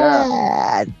 Yeah.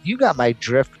 yeah, you got my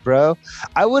drift, bro.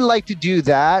 I would like to do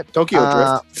that.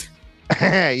 Tokyo Drift.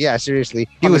 Yeah, seriously.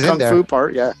 He On was the in Kung there. Fu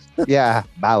part, yeah. Yeah.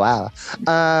 Wow.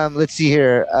 Let's see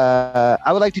here.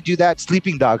 I would like to do that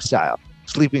Sleeping Dog style.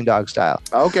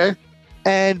 Okay.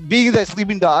 And being that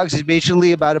Sleeping Dogs is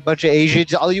basically about a bunch of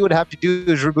Asians, all you would have to do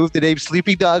is remove the name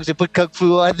Sleeping Dogs and put Kung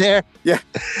Fu on there,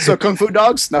 So Kung Fu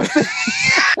Dogs? No.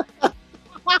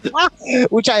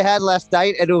 which I had last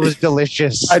night, and it was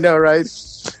delicious. I know, right?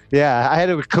 Yeah, I had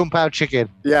it with Kung Pao chicken.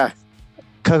 Yeah.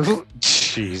 Kung Fu.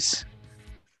 Jeez.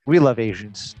 We love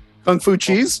Asians. Kung Fu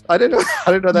cheese? I didn't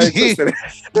know that existed.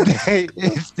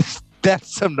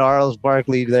 That's some Gnarls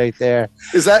Barkley right there.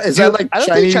 Is that like I don't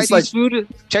Chinese, think like food.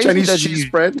 Chinese Chinese doesn't cheese use-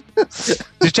 spread?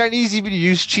 Do Chinese even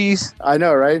use cheese? I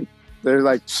know, right? They're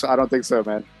like, I don't think so,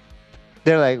 man.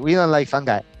 They're like, we don't like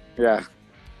fungi. Yeah.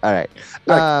 All right.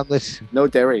 Like- Let's No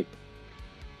dairy.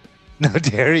 no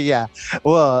dairy. Yeah.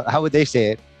 Well, how would they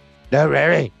say it? No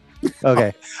dairy.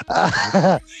 Okay.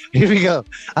 Here we go.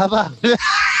 How about?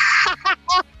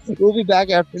 We'll be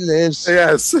back after this.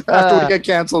 Yes. After we get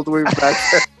canceled, we're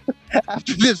back.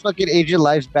 After this fucking Asian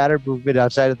Lives Matter movement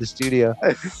outside of the studio.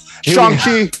 Here we go.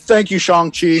 Shang-Chi. Thank you,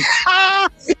 Shang-Chi.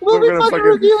 We'll We're be gonna fucking fucking-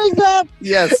 reviewing that.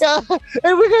 Yes. Yeah.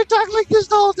 And we're gonna talk like this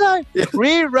the whole time. Yeah.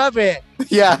 Re-rub it.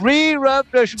 Yeah. Re-rub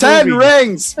the 10 movie.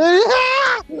 rings.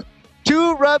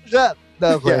 2 rubs up.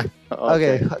 No, Yeah.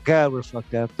 okay. God, we're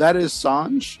fucked up. That is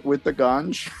Sanj with the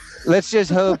ganj. Let's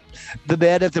just hope the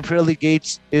man at the pearly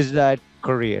gates is not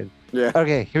Korean. Yeah.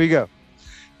 Okay, here we go.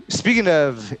 Speaking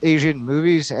of Asian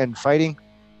movies and fighting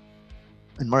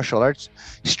and martial arts,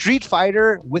 Street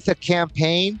Fighter with a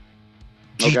campaign,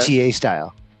 Okay. GTA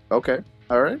style. Okay.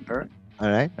 All right. All right. All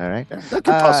right. Yeah, that could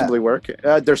possibly work.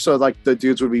 They're so like the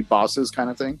dudes would be bosses kind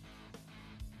of thing.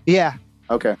 Yeah,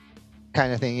 Okay.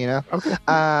 kind of thing, you know. Okay.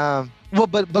 Well,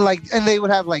 but like, and they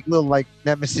would have like little like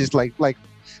nemesis, like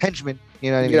henchmen. You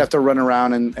know what I You'd mean? have to run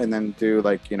around and then do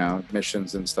like,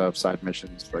 missions and stuff, side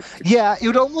missions. Like, Yeah, it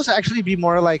would almost actually be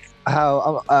more like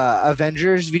how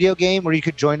Avengers video game where you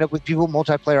could join up with people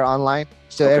multiplayer online,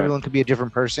 so Okay. everyone could be a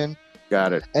different person,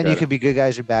 got it. and got you it. could be good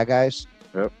guys or bad guys.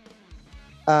 Yep.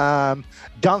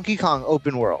 Donkey Kong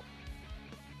open world.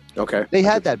 Okay. They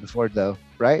had that before, though,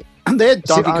 right? They had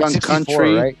Donkey On Kong 64,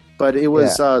 Country, right? but it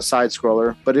was side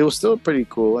scroller, but it was still pretty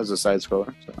cool as a side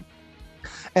scroller. So.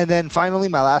 And then finally,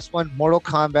 my last one, Mortal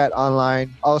Kombat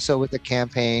Online, also with a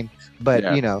campaign, but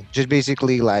Yeah. just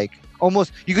basically like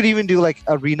almost you could even do like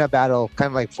arena battle, kind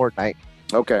of like Fortnite.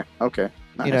 Okay. Okay.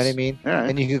 Nice. You know what I mean? All right.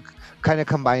 And you could kind of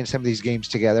combine some of these games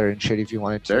together and shit if you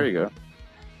wanted to. There you go.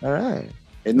 All right.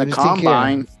 In the Let me think here.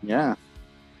 combine. Yeah.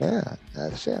 Yeah,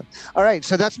 that's it. All right,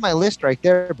 so that's my list right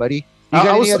there, buddy. You I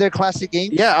got was- any other classic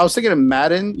games? Yeah. I was thinking of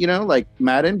Madden, like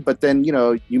Madden, but then,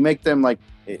 you make them like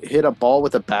hit a ball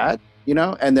with a bat,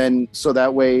 and then so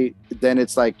that way, then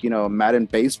it's like, Madden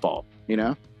baseball,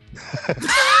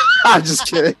 I'm just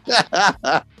kidding.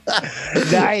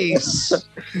 Nice.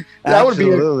 That would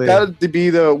Absolutely. be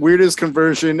the weirdest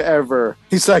conversion ever.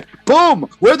 He's like, boom,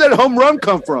 where'd that home run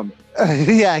come from?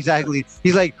 Yeah, exactly.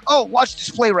 He's like, oh, watch this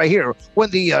play right here. When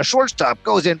the shortstop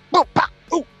goes in, boom, pop,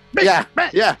 boom, Yeah,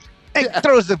 yeah. and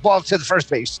throws the ball to the first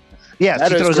base. Yes,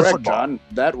 That he is throws a correct, football. John.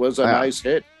 That was a Yeah. nice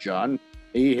hit, John.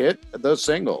 He hit the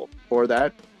single for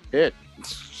that hit.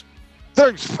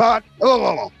 Thanks, Pat.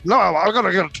 Oh, no, I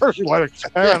gotta get a turkey leg.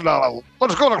 And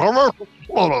let's go to commercial.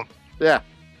 Hold on. Yeah.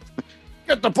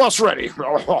 Get the bus ready.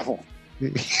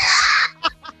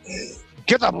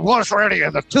 Get the bus ready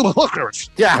and the 2 hookers.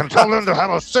 Yeah, And tell them to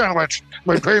have a sandwich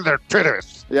between their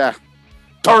titties. yeah.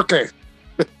 Turkey.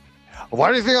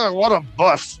 Why do you think I want a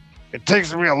bus? It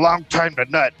takes me a long time to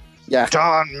nut. Yeah.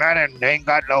 John Madden ain't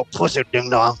got no pussy, ding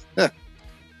dong.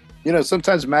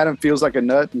 Sometimes Madden feels like a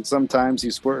nut and sometimes he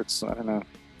squirts. I don't know.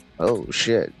 Oh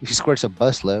shit! He squirts a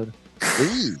bus load.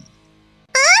 Ooh.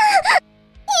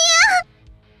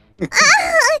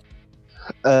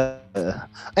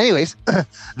 Anyways,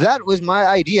 that was my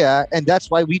idea, and that's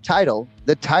why we titled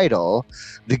the title.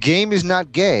 The game is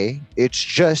not gay; it's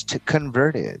just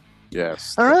converted.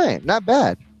 Yes. All right, not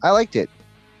bad. I liked it.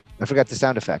 I forgot the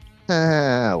sound effect.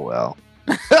 Well,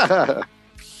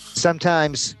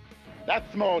 sometimes That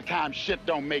small time shit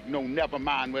don't make no never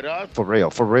mind with us. for real.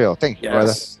 Thank you, brother.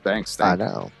 Yes. Thanks. I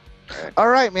know. All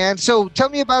right, man. So tell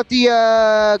me about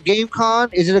the Game Con.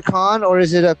 Is it a con or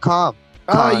is it a com?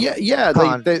 Con. Yeah.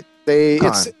 Con. They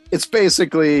Con. it's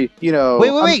basically, you know.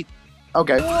 Wait.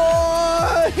 Okay.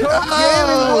 What? Coke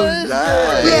Oh, Gaming, what is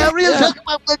nice. this? Yeah, we're gonna talk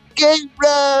about the game, bro.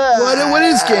 What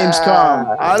is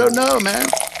Gamescom? I don't know, man.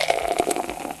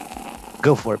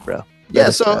 Go for it, bro. Yeah, Let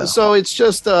us know. so it's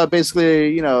just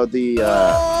basically, you know, the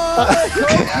Coke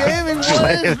Gaming,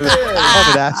 what is this?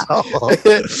 I'm an asshole.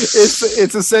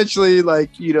 it's essentially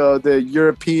like, you know, the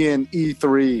European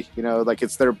E3, you know, like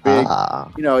it's their big,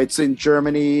 you know, it's in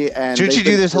Germany. And Shouldn't you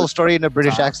they've do been this whole story in a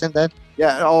British accent then?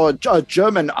 Yeah, a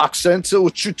German accent. So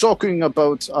what you talking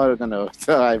about? I don't know.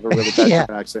 I have a really bad Yeah.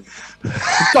 German accent.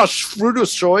 Das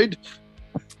Frühstück.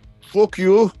 Fuck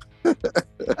you.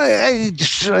 I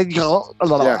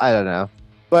don't know.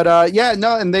 But yeah,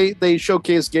 no, and they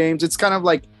showcase games. It's kind of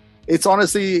like, it's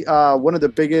honestly one of the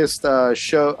biggest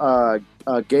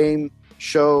game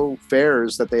show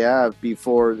fairs that they have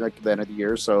before like the end of the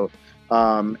year. So,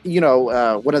 you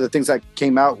know, one of the things that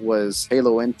came out was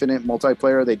Halo Infinite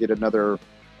multiplayer. They did another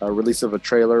release of a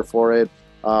trailer for it.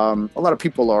 A lot of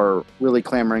people are really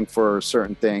clamoring for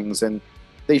certain things, and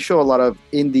they show a lot of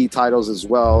indie titles as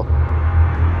well.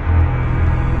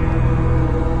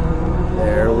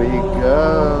 There we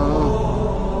go.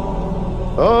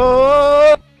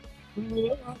 Oh,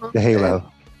 The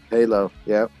Halo. Halo.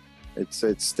 Yeah,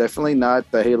 it's definitely not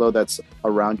the Halo that's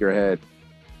around your head.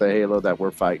 The Halo that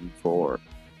we're fighting for.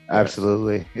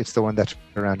 Absolutely. It's the one that's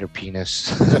around your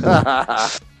penis.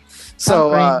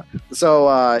 So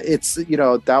it's, you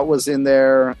know, that was in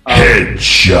there.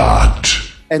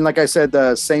 Headshot. And like I said,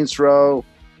 the Saints Row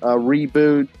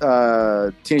reboot,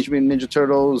 Teenage Mutant Ninja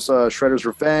Turtles, Shredder's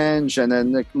Revenge, and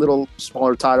then the little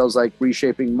smaller titles like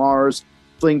Reshaping Mars,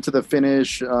 Fling to the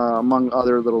Finish, among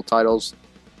other little titles,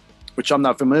 which I'm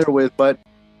not familiar with. But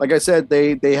like I said,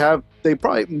 they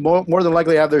probably more than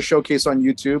likely have their showcase on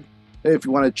YouTube if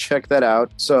you want to check that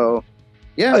out. So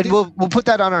yeah, And we'll put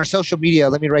that on our social media.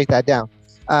 Let me write that down.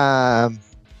 And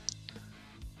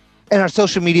our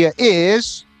social media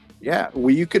is yeah, well,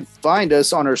 you could find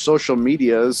us on our social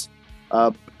medias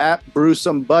at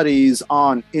Brewsome Buddies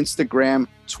on Instagram,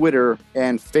 Twitter,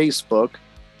 and Facebook.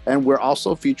 And we're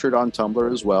also featured on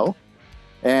Tumblr as well.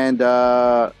 And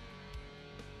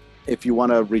if you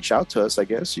want to reach out to us, I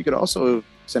guess, you could also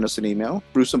send us an email,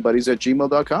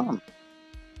 brewsomebuddies@gmail.com.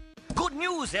 Good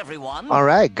news, everyone. all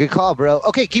right. Good call, bro.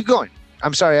 Okay, keep going.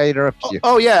 I'm sorry I interrupted you.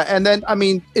 Oh yeah, and then I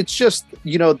mean, it's just,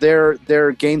 you know, their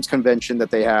games convention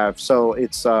that they have. So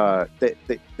it's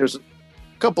there's a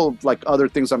couple of like other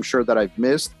things I'm sure that I've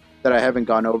missed that I haven't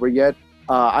gone over yet.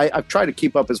 I've tried to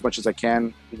keep up as much as I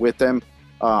can with them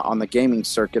on the gaming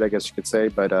circuit, I guess you could say.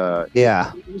 But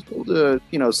Yeah. it was cool to,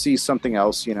 you know, see something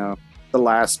else. You know, the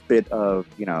last bit of,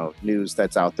 you know, news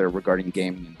that's out there regarding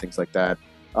gaming and things like that.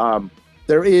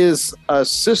 There is a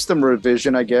system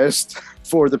revision, I guess,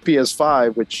 for the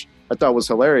PS5, which I thought was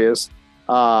hilarious.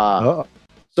 So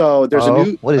there's a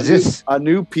new what is this? A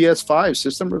new PS5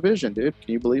 system revision, dude.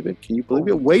 Can you believe it? Can you believe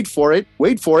it? Wait for it.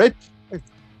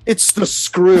 It's the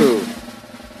screw.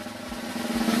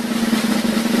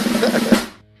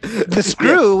 The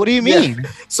screw? What do you mean?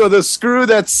 So the screw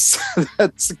that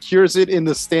secures it in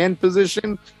the stand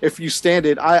position. If you stand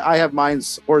it, I have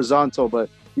mine's horizontal, but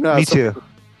you know, Me too.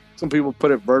 Some people put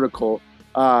it vertical.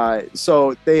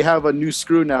 So they have a new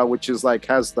screw now, which is like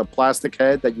has the plastic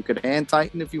head that you could hand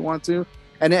tighten if you want to,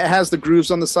 and it has the grooves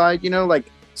on the side. You know, like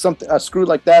a screw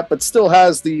like that, but still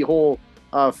has the whole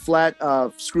flat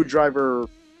screwdriver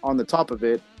on the top of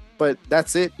it. But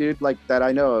that's it, dude. Like that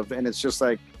I know of, and it's just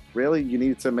like, really, you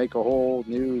need to make a whole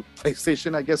new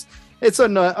PlayStation? I guess it's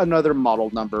another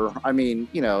model number. I mean,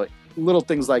 you know, little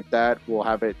things like that will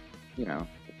have it, you know,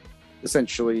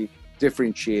 essentially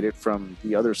differentiated from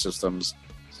the other systems.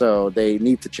 So they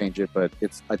need to change it, but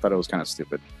I thought it was kind of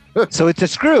stupid. So it's a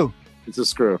screw. It's a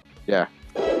screw. Yeah.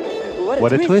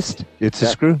 What a twist. It's a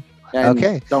screw. And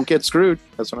Okay. don't get screwed.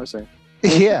 That's what I say.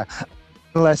 Yeah.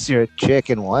 Unless you're a chick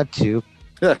and want to.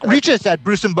 Reach us at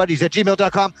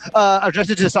brewsomebuddies@gmail.com. Address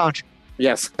it to Sanj.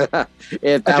 Yes. That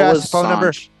Address, was phone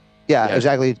number. Sanj. Yeah, Yeah.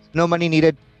 exactly. No money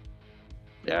needed.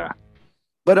 Yeah.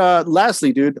 But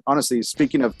lastly, dude, honestly,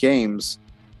 speaking of games,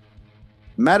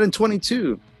 Madden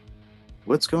 22.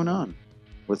 What's going on?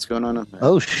 What's going on?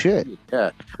 Oh, shit. Yeah.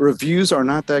 Reviews are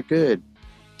not that good.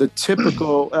 The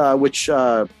typical, which,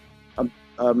 you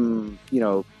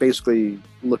know, basically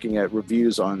looking at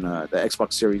reviews on the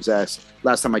Xbox Series S,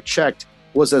 last time I checked,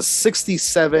 was a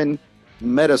 67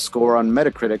 Metascore on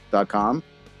Metacritic.com,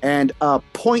 and a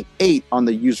 0.8 on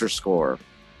the user score.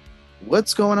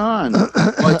 What's going on? Well,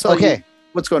 I tell Okay. you,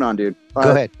 what's going on, dude?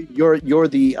 Go ahead. You're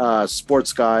the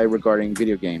sports guy regarding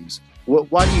video games.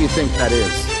 Why do you think that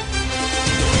is?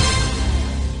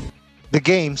 The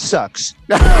game sucks.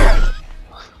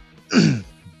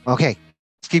 Okay,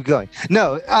 let's keep going.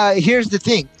 No, here's the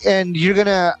thing, and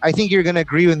I think you're gonna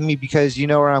agree with me because you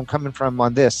know where I'm coming from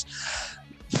on this.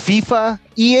 FIFA,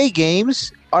 EA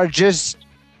games are just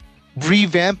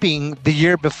revamping the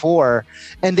year before,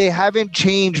 and they haven't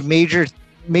changed major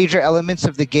elements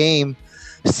of the game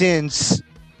since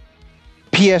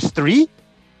PS3.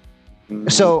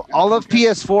 So all of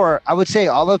PS4, I would say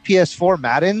all of PS4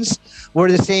 Maddens were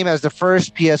the same as the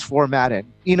first PS4 Madden.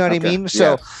 You know what I mean?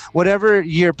 So whatever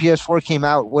year PS4 came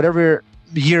out, whatever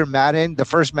year Madden, the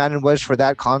first Madden was for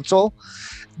that console,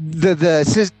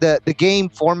 the game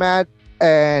format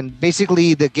and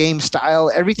basically the game style,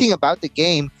 everything about the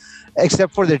game,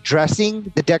 except for the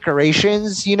dressing, the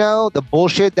decorations, you know, the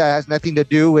bullshit that has nothing to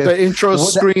do with the intro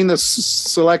screen, the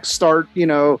select start, you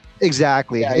know.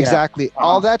 Exactly.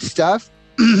 All that stuff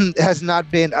has not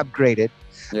been upgraded.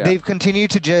 Yeah. They've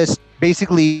continued to just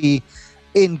basically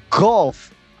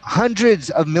engulf hundreds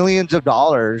of millions of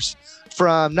dollars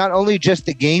from not only just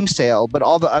the game sale, but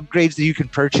all the upgrades that you can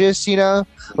purchase, you know,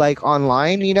 like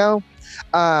online, you know.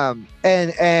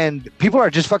 And people are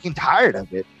just fucking tired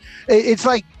of it. It's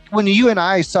like when you and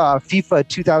I saw FIFA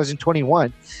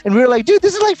 2021 and we were like, dude,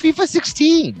 this is like FIFA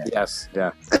 16. Yes.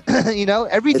 Yeah. You know,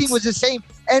 everything was the same.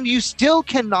 And you still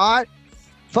cannot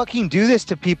fucking do this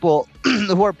to people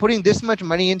who are putting this much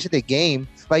money into the game,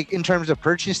 like in terms of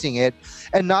purchasing it,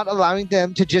 and not allowing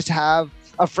them to just have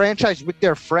a franchise with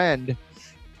their friend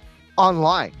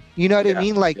online. You know what I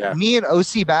mean? Like me and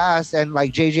Osebass and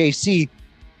like JJC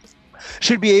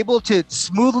should be able to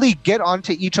smoothly get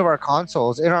onto each of our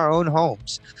consoles in our own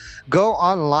homes, go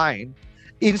online,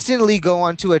 instantly go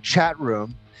onto a chat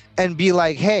room and be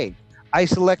like, hey, I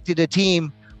selected a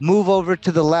team, move over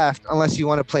to the left unless you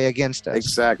want to play against us.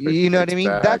 Exactly. You know what I mean?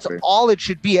 That's all it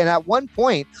should be. And at one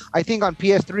point, I think on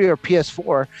PS3 or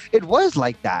PS4, it was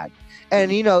like that.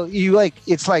 And you know,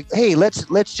 it's like, hey,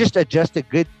 let's just adjust a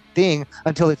good thing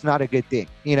until it's not a good thing,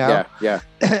 you know? Yeah.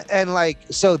 And like,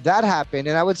 so that happened,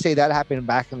 and I would say that happened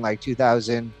back in like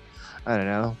 2000, I don't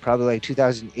know, probably like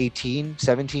 2018,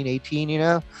 17, 18, you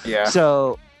know? Yeah.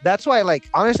 So that's why, like,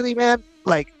 honestly, man,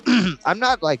 like, I'm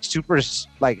not like super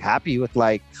like happy with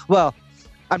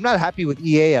I'm not happy with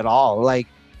EA at all. Like,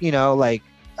 you know, like,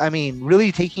 I mean,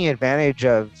 really taking advantage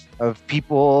of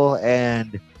people.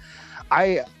 And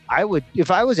I would,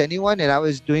 if I was anyone and I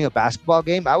was doing a basketball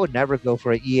game, I would never go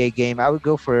for an EA game. I would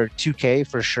go for 2K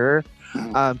for sure.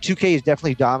 2K is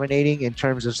definitely dominating in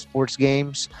terms of sports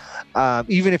games.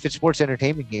 Even if it's sports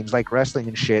entertainment games like wrestling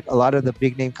and shit, a lot of the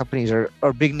big name companies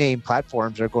or big name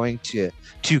platforms are going to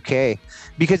 2K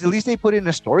because at least they put in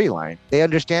a storyline. They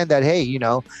understand that, hey, you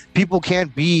know, people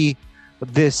can't be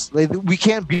this, we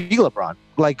can't be LeBron.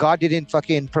 Like, God didn't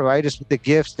fucking provide us with the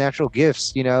gifts, natural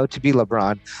gifts, you know, to be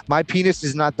LeBron. My penis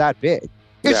is not that big.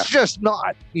 It's just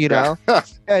not, you know.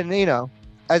 And, you know,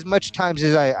 as much times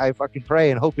as I fucking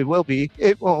pray and hope it will be,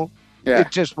 it won't. It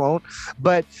just won't.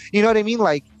 But you know what I mean?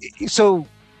 Like, so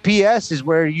PS is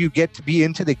where you get to be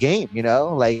into the game, you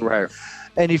know? Like, right.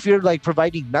 And if you're like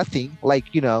providing nothing,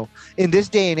 like, you know, in this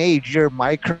day and age,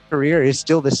 my career is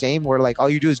still the same where like all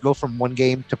you do is go from one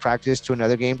game to practice to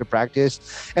another game to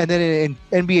practice. And then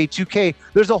in NBA 2K,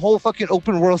 there's a whole fucking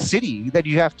open world city that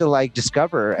you have to like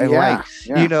discover and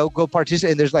you know, go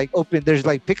participate. And there's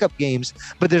like pickup games,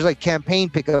 but there's like campaign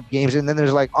pickup games. And then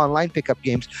there's like online pickup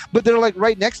games, but they're like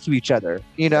right next to each other,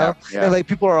 you know? And like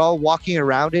people are all walking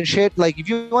around and shit. Like if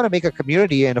you want to make a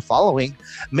community and a following,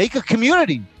 make a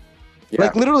community.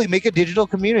 Like literally make a digital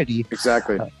community.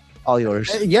 Exactly. All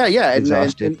yours. Yeah.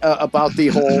 And about the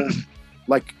whole,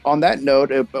 like on that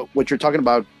note, what you're talking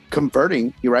about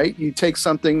converting, right? You take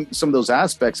some of those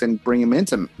aspects and bring them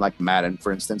into like Madden,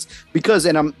 for instance, because,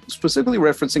 and I'm specifically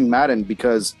referencing Madden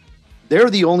because they're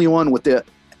the only one with the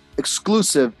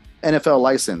exclusive NFL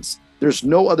license. There's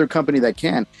no other company that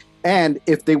can. And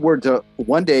if they were to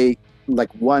one day,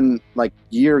 one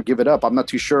year, give it up, I'm not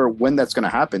too sure when that's going to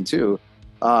happen too.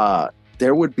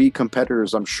 There would be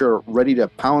competitors, I'm sure, ready to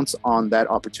pounce on that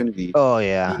opportunity. Oh,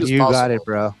 yeah. You got it,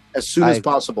 bro. As soon as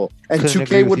possible. And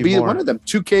 2K would be one of them.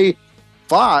 2K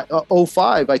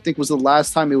 05, I think, was the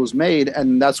last time it was made.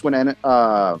 And that's when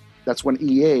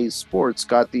EA Sports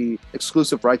got the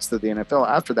exclusive rights to the NFL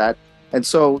after that. And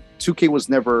so 2K was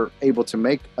never able to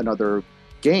make another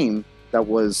game that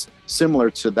was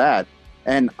similar to that.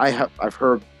 And I've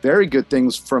heard very good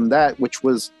things from that, which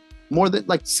was more than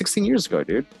like 16 years ago,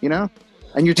 dude. You know,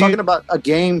 and you're talking about a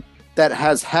game that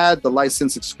has had the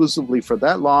license exclusively for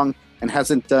that long and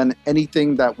hasn't done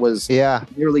anything that was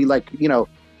nearly like, you know,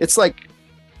 it's like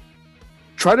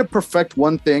try to perfect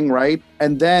one thing, right?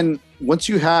 And then once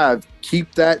you have,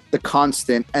 keep that the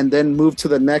constant and then move to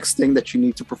the next thing that you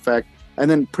need to perfect.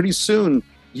 And then pretty soon,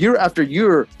 year after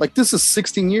year, like this is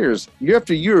 16 years, year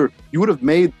after year, you would have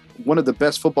made one of the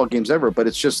best football games ever, but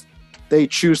it's just, they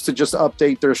choose to just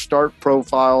update their start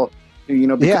profile, you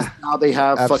know, because now they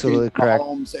have fucking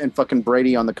Mahomes and fucking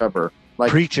Brady on the cover. Like,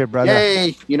 preach it, brother.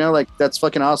 Yay, you know, like that's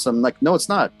fucking awesome. Like, no, it's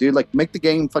not, dude. Like, make the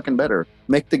game fucking better.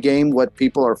 Make the game what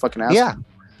people are fucking asking. Yeah.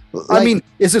 I mean,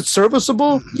 is it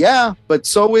serviceable? Yeah, but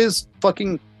so is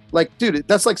fucking like, dude,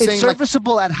 that's like saying it's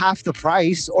serviceable at half the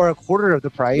price or a quarter of the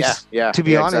price. Yeah. To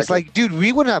be honest, exactly. like, dude,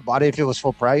 we wouldn't have bought it if it was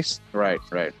full price. Right.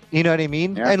 You know what I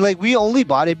mean? Yeah. And like, we only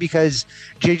bought it because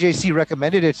JJC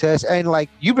recommended it to us, and like,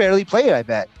 you barely play it, I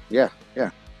bet. Yeah. You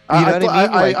know what I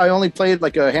mean? Like, I only played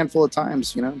like a handful of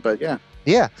times, you know, but yeah.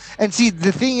 Yeah. And see,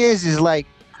 the thing is like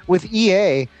with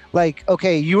EA, like,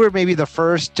 okay, you were maybe the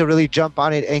first to really jump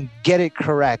on it and get it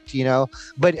correct, you know,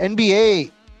 but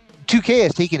NBA 2K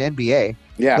has taken NBA.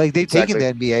 Yeah. Like they've taken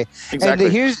the NBA. Exactly.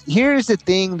 And here's the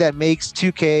thing that makes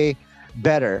 2K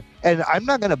better. And I'm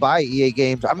not going to buy EA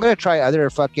games. I'm going to try other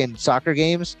fucking soccer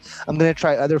games. I'm going to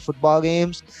try other football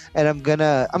games, and I'm going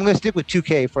to stick with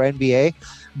 2K for NBA.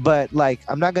 But like,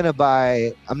 I'm not gonna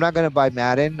buy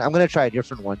Madden. I'm gonna try a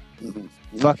different one.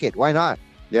 Mm-hmm. Fuck it, why not?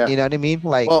 Yeah, you know what I mean.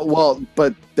 Like, well,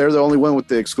 but they're the only one with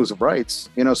the exclusive rights.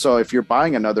 You know, so if you're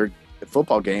buying another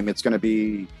football game, it's gonna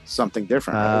be something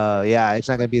different. Right? Yeah, it's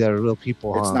not gonna be the real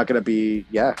people. It's not gonna be.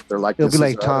 Yeah, they're like. It'll be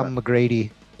like Tom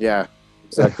McGrady. Yeah,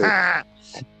 exactly.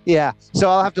 Yeah, so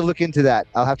I'll have to look into that.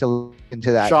 Sean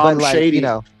but like, Shady. You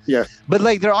know, yeah. But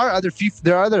like, there are other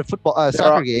football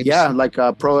soccer games. Yeah, like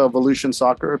Pro Evolution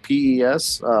Soccer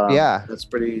 (PES). Yeah, that's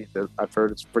pretty. I've heard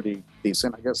it's pretty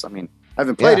decent. I guess. I mean, I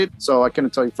haven't played it, so I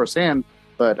couldn't tell you firsthand.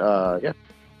 But yeah.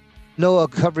 No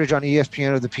coverage on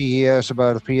ESPN or the PES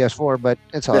about the PS4, but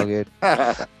it's all good.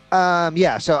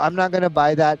 Yeah, so I'm not gonna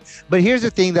buy that. But here's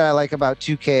the thing that I like about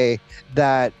 2K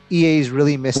that EA is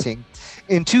really missing.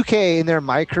 In 2K, in their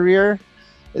My Career,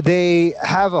 they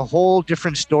have a whole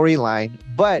different storyline,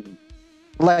 but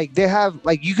like they have,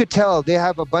 like, you could tell they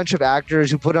have a bunch of actors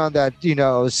who put on that, you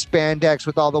know, spandex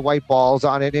with all the white balls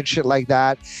on it and shit like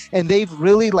that, and they've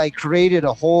really like created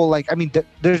a whole, like, I mean,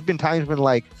 there's been times when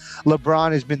like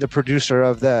LeBron has been the producer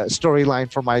of the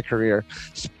storyline for My Career,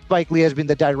 Spike Lee has been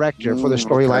the director for the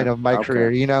storyline of My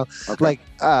Career, you know, like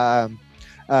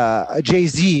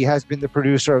Jay-Z has been the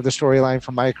producer of the storyline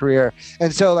for My Career.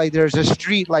 And so like there's a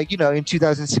street, like, you know, in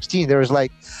 2016 there was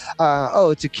like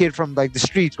it's a kid from like the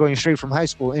streets going straight from high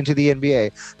school into the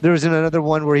NBA. There was another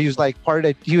one where he was like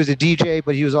he was a DJ,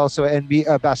 but he was also an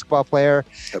NBA basketball player,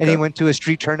 and he went to a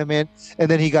street tournament, and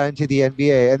then he got into the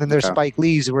NBA. And then there's Spike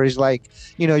Lee's where he's like,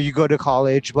 you know, you go to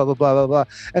college, blah blah blah blah blah.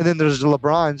 And then there's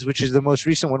LeBron's, which is the most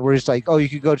recent one, where he's like, oh, you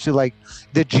could go to like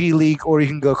the G League, or you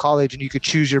can go college, and you could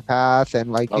choose your path,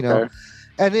 and like, you know,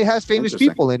 and it has famous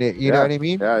people in it, you know what I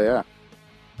mean? Yeah.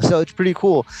 So it's pretty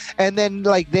cool. And then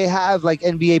like they have like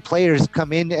NBA players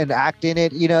come in and act in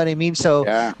it, you know what I mean? So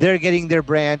they're getting their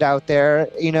brand out there,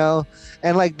 you know,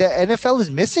 and like the NFL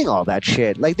is missing all that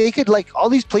shit. Like they could, like, all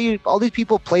these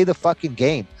people play the fucking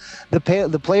game. The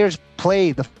players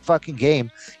play the fucking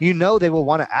game. You know, they will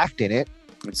want to act in it.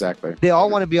 Exactly. They all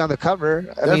want to be on the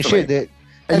cover. I mean, shit.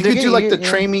 And you could do like the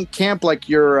training camp, like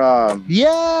your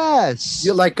yes,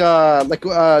 you like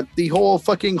the whole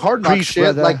fucking Hard Knock shit,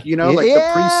 brother. Like, you know, like the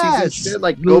preseason shit,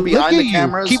 like go behind the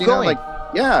cameras, keep going.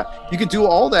 Know, like you could do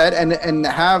all that and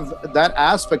have that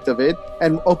aspect of it,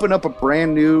 and open up a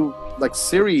brand new like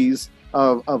series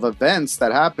of events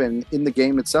that happen in the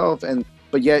game itself,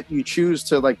 but yet you choose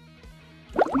to like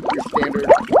your standard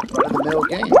run-of-the-mill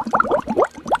game.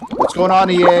 What's going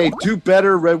on, EA? Do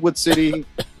better, Redwood City.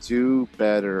 Do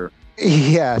better.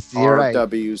 Yes, you're right.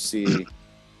 RWC.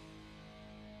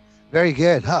 Very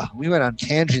good. Huh? We went on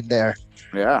tangent there.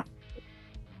 Yeah.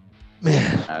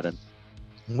 Man.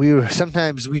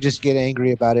 Sometimes we just get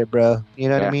angry about it, bro. You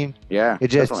know what I mean? Yeah. It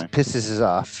just pisses us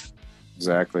off.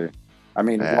 Exactly. I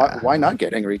mean, why not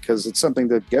get angry? Because it's something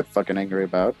to get fucking angry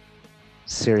about.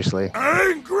 Seriously.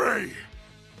 Angry!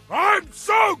 I'm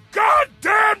so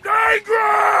goddamn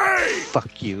angry!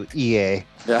 Fuck you, EA.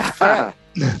 Yeah. All right.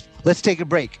 Let's take a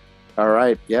break. All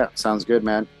right. Yeah. Sounds good,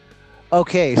 man.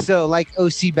 Okay. So like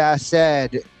Osebass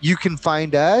said, you can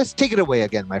find us. Take it away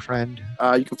again, my friend.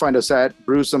 You can find us at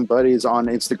Brewsome Buddies on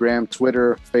Instagram,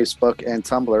 Twitter, Facebook, and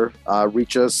Tumblr.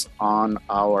 Reach us on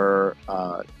our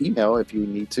email if you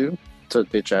need to. to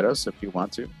bitch at us if you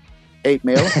want to. Hate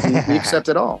mail, we accept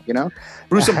it all, you know.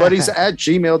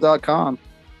 brewsomebuddies@gmail.com.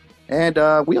 And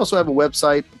we also have a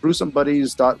website,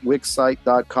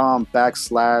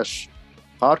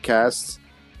 brewsomebuddies.wixsite.com/podcasts.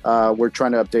 We're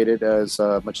trying to update it as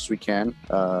much as we can.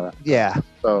 Yeah,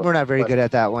 So we're not very good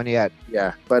at that one yet.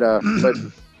 Yeah, but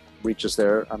reach us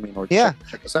there. I mean, or Yeah.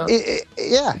 check us out.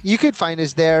 Yeah, you could find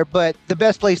us there, but the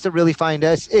best place to really find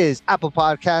us is Apple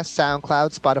Podcasts,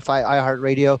 SoundCloud, Spotify,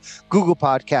 iHeartRadio, Google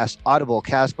Podcasts, Audible,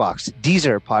 Castbox,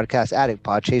 Deezer, Podcast Addict,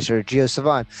 Podchaser,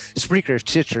 GeoSavant, Spreaker,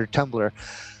 Stitcher, Tumblr,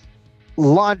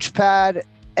 Launchpad,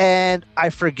 and I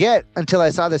forget until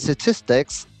I saw the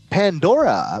statistics,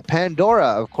 Pandora,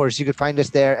 of course, you could find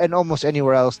us there and almost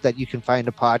anywhere else that you can find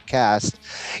a podcast.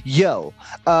 Yo,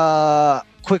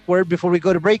 quick word before we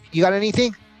go to break. You got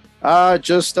anything?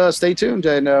 Just stay tuned,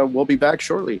 and we'll be back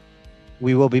shortly.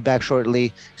 We will be back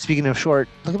shortly. Speaking of short,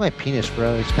 look at my penis,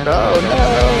 bro. It's kind of. Oh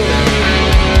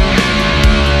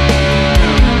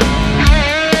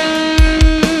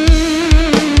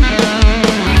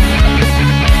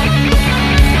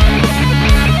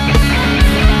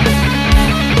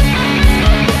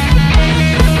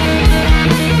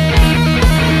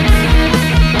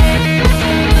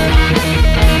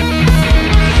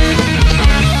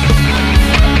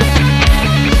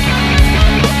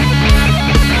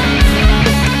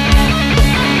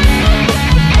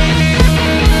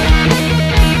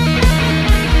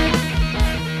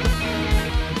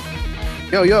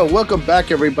no! Yo, welcome back,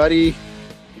 everybody.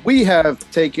 We have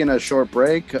taken a short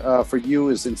break. For you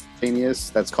is instantaneous.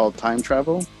 That's called time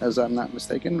travel, as I'm not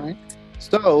mistaken, right?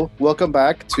 So, welcome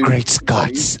back to Great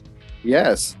Scots.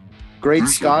 Yes. Great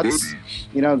Brewsome Scots. Buddies.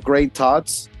 You know, great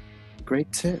tots.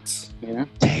 Great tits, you know?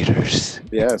 Taters.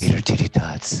 Yes. Tater titty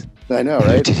tots. I know,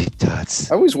 Tater right? titty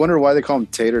tots. I always wonder why they call them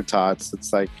tater tots.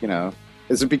 It's like, you know,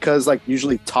 is it because, like,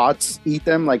 usually tots eat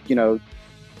them, like, you know,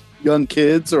 young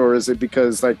kids? Or is it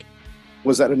because, like,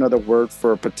 was that another word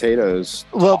for potatoes?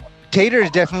 Well, tater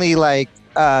is definitely like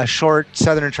a short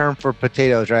southern term for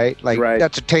potatoes, right? Like Right.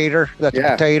 that's a tater. That's Yeah.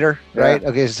 a potato, Yeah. right?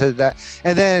 Okay, so that,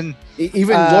 and then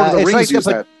Even Lord of the it's Rings like the use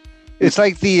pot- that. it's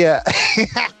like the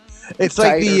it's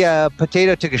like the Tater.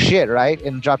 potato took a shit, right,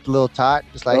 and dropped a little tot.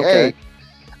 It's like, Okay. hey,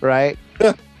 right?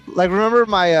 Like remember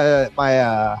my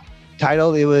my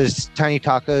title? It was Tiny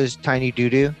Tacos, Tiny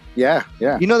Doo Doo. Yeah.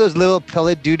 You know those little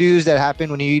pellet doo doos that happen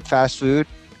when you eat fast food?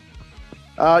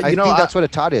 I You know, think that's what a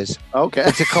tot is. okay.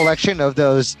 It's a collection of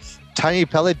those tiny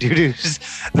pellet doo-doos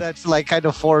that's like kind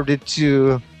of formed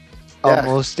into Yeah.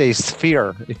 almost a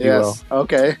sphere, if you will. Yes.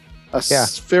 Okay. A Yeah.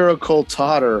 spherical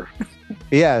totter.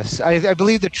 Yes, I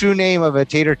believe the true name of a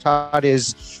tater tot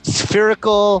is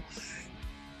spherical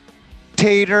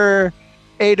tater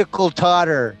adical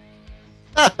totter.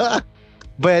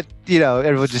 But you know,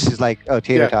 everyone just is like, "Oh,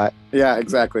 tater Yeah. tot," Yeah,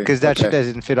 exactly. because that shit Okay.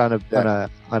 doesn't fit on a Yeah.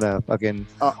 on a fucking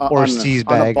On Orstiz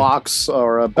on a bag. box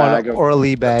or a bag on a, of. or a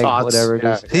Lee bag, tots. whatever it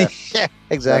Yeah, is. Yeah,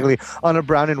 exactly. On a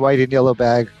brown and white and yellow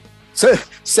bag. So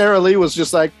Sarah Lee was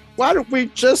just like, why don't we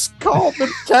just call them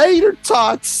tater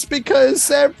tots? Because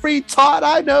every tot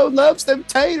I know loves them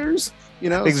taters. You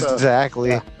know. so- Exactly.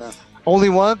 yeah. Only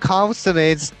one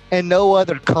consonant and no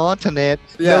other continent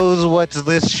Yeah. knows what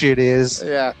this shit is.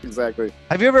 Yeah, exactly.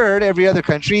 Have you ever heard every other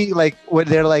country, like when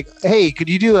they're like, "Hey, could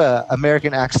you do a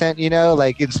American accent?" You know,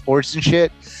 like in sports and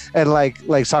shit, and like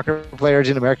soccer players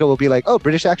in America will be like, "Oh,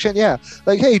 British accent, yeah."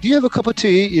 Like, "Hey, do you have a cup of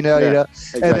tea?" You know, Yeah,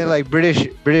 And then like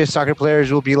British soccer players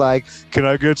will be like, "Can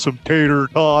I get some tater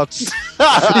tots?"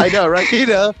 I know, right? You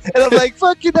know, and I'm like,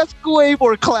 "Fucking, that's way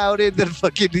more clouded than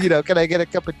fucking, you know, can I get a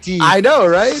cup of tea?" I know,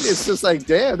 right? It's just like,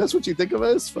 damn, that's what you think of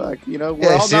us? Fuck, you know,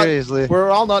 Yeah, seriously. we're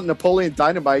all not Napoleon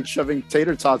Dynamite shoving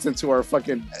tater tots into our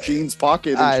fucking jeans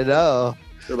pocket. and I shit know.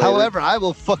 later. However, I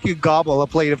will fucking gobble a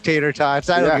plate of tater tots.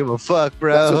 I don't Yeah. give a fuck, That's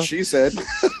bro. what she said.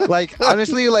 Like,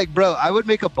 honestly, like, bro, I would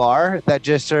make a bar that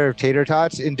just served tater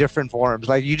tots in different forms.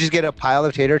 Like, you just get a pile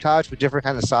of tater tots with different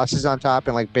kinds of sauces on top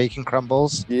and like bacon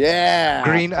crumbles, Yeah,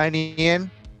 green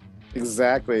onion,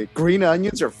 exactly. Green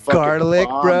onions are fucking Garlic,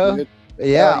 bomb, bro. dude.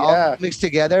 yeah, Hell yeah. all mixed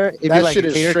together. It'd be That like shit a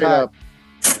is tater straight tot. up,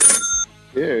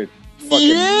 dude.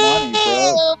 Fucking money,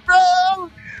 bro.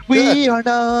 bro. We are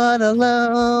not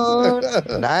alone.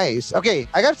 Nice. Okay,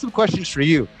 I got some questions for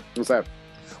you. What's that?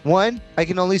 One, I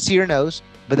can only see your nose,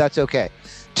 but that's okay.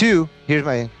 Two, here's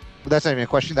my. That's not even a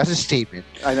question. That's a statement.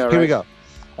 I know, right? Here we go.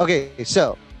 Okay,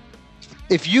 so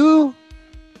if you,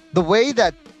 the way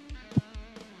that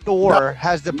Thor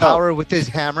has the No. power with his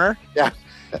hammer. Yeah.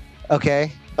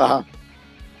 Okay. Uh-huh.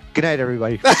 Good night,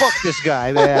 everybody. Fuck this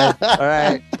guy, man. All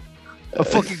right. I'm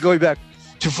fucking going back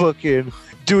to fucking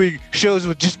doing shows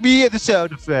with just me and the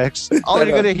sound effects. All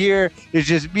you're gonna hear is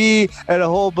just me and a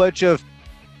whole bunch of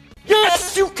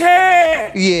Yes, you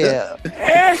can! yeah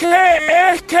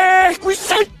We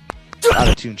said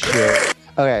auto-tune shit.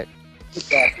 Okay.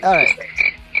 All right.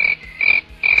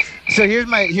 So here's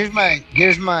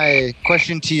my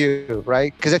question to you,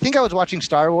 right? Because I think I was watching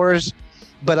Star Wars,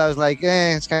 but I was like,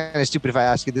 it's kind of stupid if I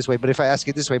ask it this way. But if I ask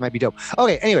it this way, it might be dope.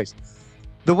 Okay. Anyways,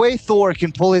 the way Thor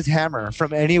can pull his hammer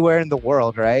from anywhere in the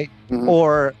world, right? Mhm.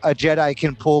 Or a Jedi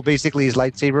can pull basically his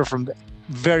lightsaber from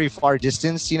very far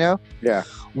distance, you know? Yeah.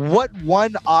 What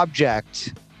one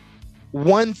object,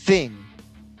 one thing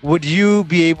would you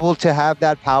be able to have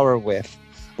that power with?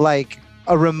 Like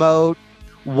a remote,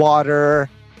 water,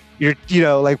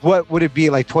 like what would it be?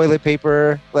 Like toilet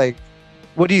paper? Like,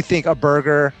 what do you think? A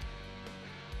burger?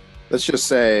 Let's just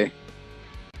say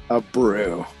a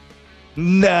brew.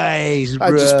 Nice, bro.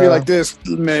 I'd just be like this,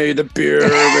 made a beer,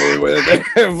 made with it.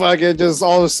 Fucking just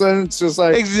all of a sudden, it's just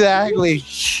like, Exactly.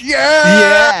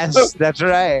 yeah! Yes, that's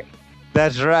right.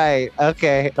 That's right.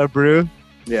 Okay, a brew.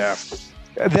 Yeah.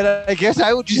 Then I guess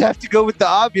I would just have to go with the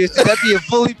obvious. That'd be a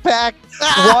fully packed,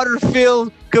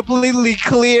 water-filled, completely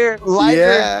clear, lighter,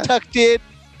 Yeah. tucked in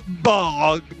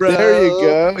bong, bro. There you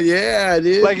go. Yeah,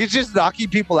 dude. Like it's just knocking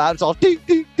people out. It's all ding,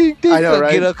 ding, ding, ding. I know,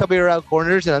 right? Coming around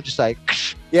corners, and I'm just like,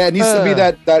 yeah, it needs to be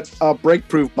that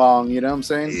break-proof bong, you know what I'm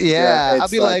saying? yeah. I'll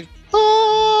it's be like,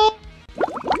 oh.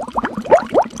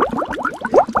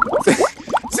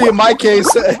 See, in my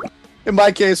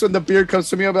case, when the beer comes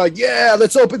to me, I'll be like, yeah,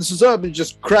 let's open this up and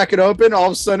just crack it open. All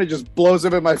of a sudden, it just blows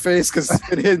up in my face because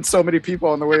it hit so many people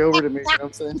on the way over to me. You know what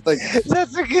I'm saying? Like,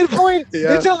 That's a good point.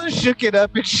 Yeah. Until it shook it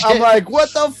up and shit. I'm like,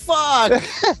 what the fuck?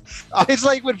 It's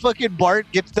like when fucking Bart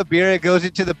gets the beer and goes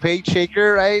into the paint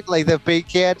shaker, right? Like the paint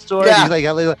can store. Yeah. And he's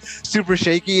like super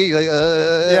shaky. He's like,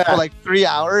 Yeah. for like 3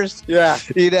 hours, Yeah.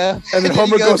 you know? And then he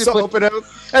Homer goes to and open it,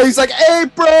 and he's like, hey,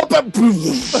 bro.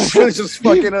 It's just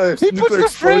fucking a he puts nuclear the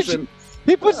fridge- explosion.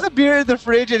 He puts the beer in the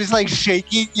fridge and it's like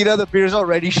shaking. You know, the beer's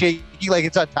already shaking like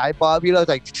it's on time bomb. You know, it's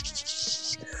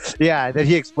like, yeah. Then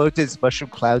he explodes his mushroom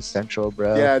cloud central,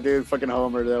 bro. Yeah, dude. Fucking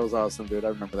Homer. That was awesome, dude. I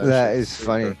remember that. That shit. is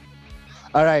funny.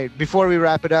 All right. Before we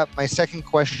wrap it up, my second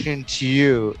question to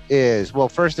you is: well,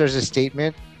 first there's a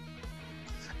statement,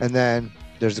 and then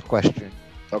there's a question.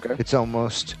 Okay. It's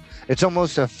almost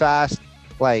a fast,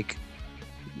 like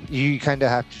you kind of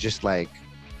have to just like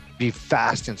be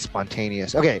fast and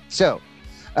spontaneous. Okay, so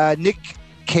Nick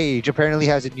Cage apparently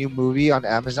has a new movie on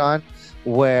Amazon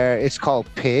where it's called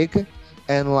Pig,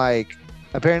 and like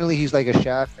apparently he's like a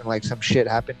chef and like some shit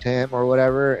happened to him or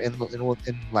whatever in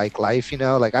like life, you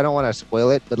know. Like I don't want to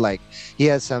spoil it, but like he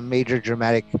has some major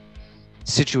dramatic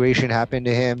situation happen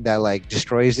to him that like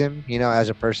destroys him, you know, as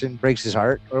a person, breaks his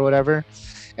heart or whatever,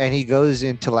 and he goes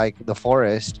into like the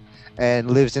forest and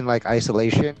lives in like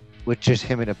isolation with just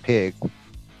him and a pig.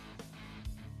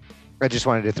 I just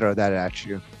wanted to throw that at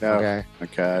you. No. Okay.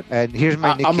 Okay. And here's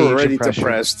my Nick I'm Cage already impression.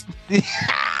 depressed.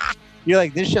 You're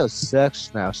like, this show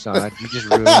sucks now, son. You just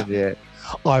ruined it.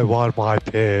 I want my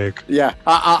pig. Yeah,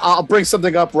 I'll bring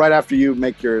something up right after you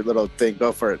make your little thing.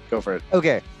 Go for it. Go for it.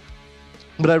 Okay.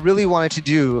 What I really wanted to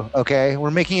do, okay,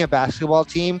 we're making a basketball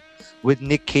team with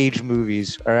Nick Cage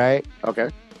movies, all right? Okay.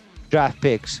 Draft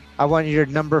picks. I want your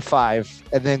number 5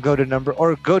 and then go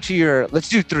to your, let's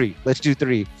do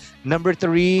 3. Number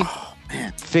 3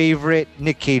 favorite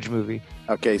Nick Cage movie.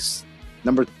 Okay.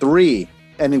 Number 3.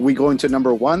 And then we go into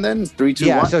number 1 then? 3, 2,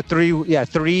 1? Yeah,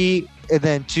 so 3 and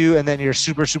then 2 and then your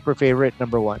super favorite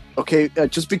number 1. Okay,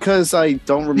 just because I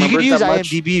don't You remember can it use that much.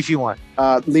 IMDb if you want.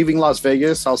 Leaving Las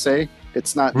Vegas, I'll say.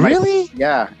 It's not Really?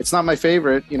 Yeah, it's not my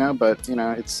favorite, you know, but you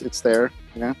know, it's there,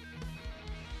 you know.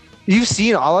 You've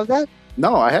seen all of that?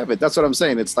 No, I haven't. That's what I'm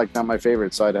saying. It's like not my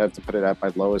favorite, so I'd have to put it at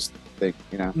my lowest thing,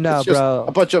 you know. No, it's just bro.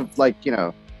 a bunch of like, you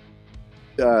know,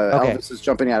 Okay. Elvis is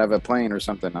jumping out of a plane or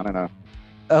something. I don't know.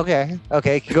 Okay.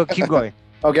 Keep going.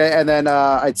 Okay, and then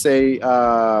I'd say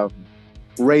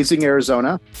Raising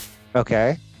Arizona,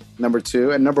 Okay. number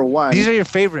 2, and number 1. These are your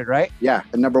favorite, right? Yeah,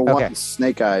 and number 1 Okay. is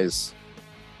Snake Eyes.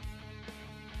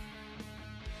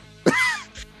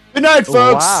 Good night,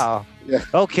 folks. Wow. Yeah.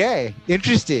 Okay.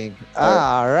 Interesting.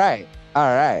 All right.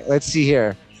 All right. Let's see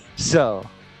here. So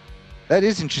that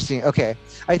is interesting. Okay.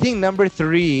 I think number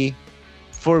 3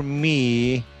 for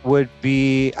me would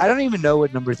be, I don't even know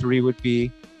what number 3 would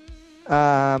be.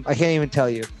 I can't even tell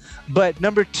you. But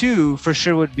number 2 for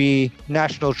sure would be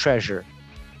National Treasure.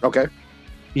 Okay.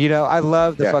 You know, I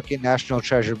love the Yeah. fucking National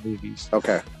Treasure movies.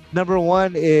 Okay. Number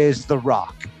 1 is The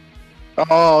Rock.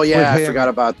 Oh yeah, With I him, forgot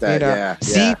about that. you know? Yeah,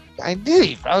 See, yeah, I knew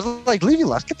you. I was like, leave you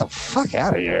lost. Get the fuck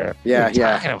out of here. Yeah, What are you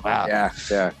yeah, talking about?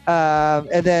 yeah.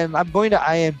 And then I'm going to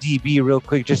IMDb real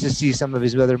quick just to see some of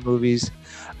his other movies.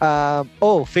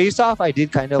 Face Off, I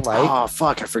did kind of like. Oh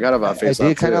fuck, I forgot about Face Off. I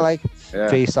did kind of like Yeah.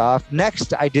 Face Off.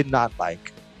 Next, I did not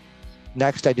like.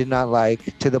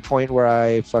 To the point where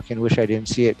I fucking wish I didn't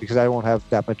see it because I won't have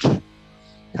that much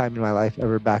time in my life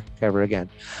ever again.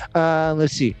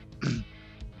 Let's see.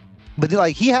 But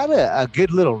like he had a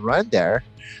good little run there.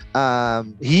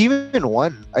 He even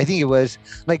won. I think it was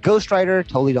like Ghost Rider.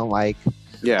 Totally don't like.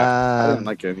 Yeah, I didn't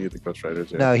like any of the Ghost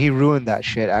Riders. Yeah. No, he ruined that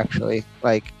shit actually.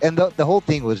 Like, and the whole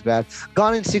thing was bad.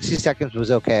 Gone in 60 Seconds was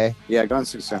okay. Yeah, Gone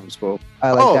 6 Seconds cool.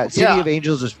 I like that. City yeah. of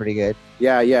Angels was pretty good.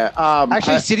 Yeah, yeah.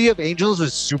 Actually, City of Angels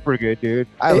was super good, dude.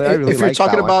 I really if you're liked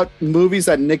talking that one. about movies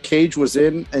that Nick Cage was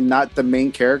in and not the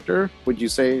main character, would you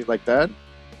say like that?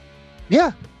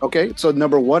 Yeah. Okay, so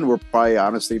number one would probably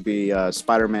honestly be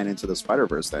Spider-Man Into the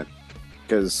Spider-Verse then,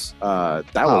 because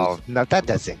that was no, that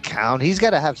doesn't count. He's got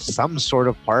to have some sort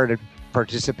of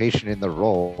participation in the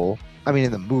role. I mean,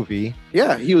 in the movie.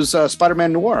 yeah, he was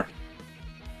Spider-Man Noir,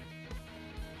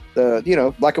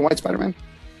 the black and white Spider-Man.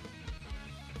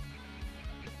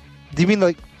 Do you mean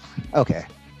like, okay,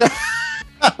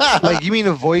 like you mean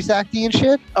the voice acting and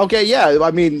shit? Okay, yeah, I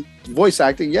mean voice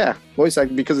acting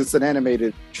because it's an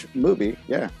animated movie,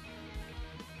 yeah.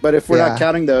 But if we're Yeah. not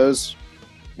counting those,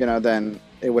 then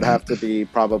it would have to be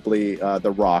probably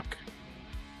The Rock.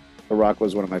 The Rock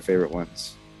was one of my favorite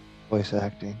ones. Voice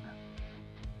acting.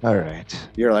 All right.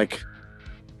 You're like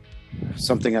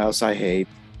something else I hate.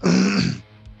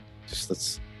 Just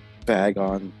let's bag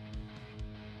on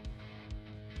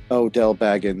Odell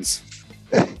Baggins.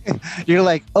 You're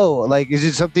like, oh, like, is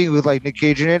it something with like Nick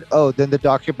Cage in it? Oh, then the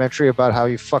documentary about how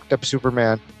he fucked up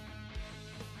Superman.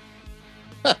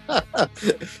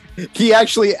 He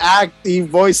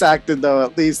voice acted though,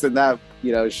 at least in that,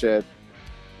 shit.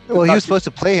 Well, he was supposed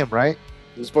to play him, right?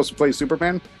 He was supposed to play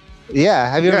Superman? Yeah.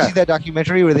 Have you ever Yeah. seen that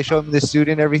documentary where they show him in the suit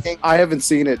and everything? I haven't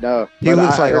seen it, no. He But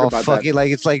looks I like heard all about fucking,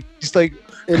 like, it's like, just like,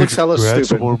 that. It looks hella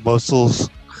stupid. more muscles.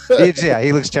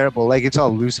 He looks terrible. Like, it's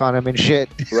all loose on him and shit.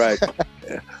 Right.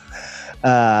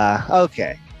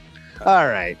 Okay. All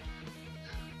right.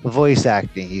 Voice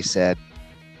acting, he said.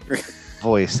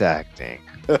 Voice acting.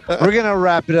 We're going to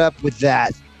wrap it up with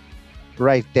that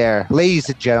right there. Ladies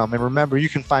and gentlemen, remember, you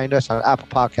can find us on Apple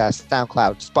Podcasts,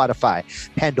 SoundCloud, Spotify,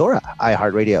 Pandora,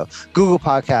 iHeartRadio, Google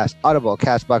Podcasts, Audible,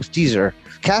 CastBox,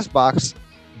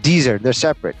 Deezer. They're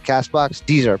separate. CastBox,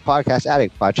 Deezer, Podcast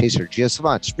Addict, Podchaser,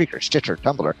 GeoSavant, Spreaker, Stitcher,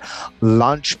 Tumblr,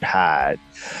 Launchpad,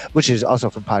 which is also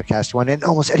from Podcast One, and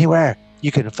almost anywhere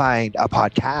you can find a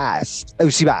podcast.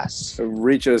 Osebass.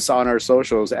 Reach us on our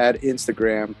socials at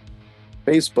Instagram,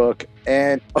 Facebook,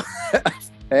 and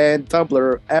and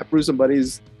Tumblr at Brewsome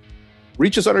Buddies.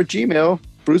 Reach us on our Gmail,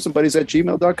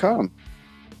 brewsomebuddies@gmail.com.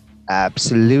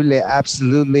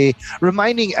 Absolutely.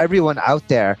 Reminding everyone out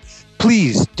there,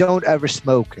 please don't ever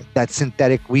smoke that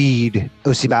synthetic weed,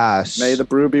 Osebass. May the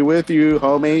brew be with you,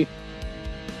 homie.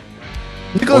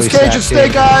 Nicolas Voice Cage and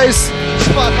Snake acting. Eyes.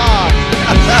 Fuck off.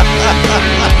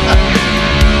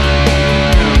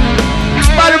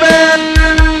 Spider-Man.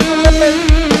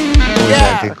 Voice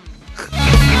Yeah. acting.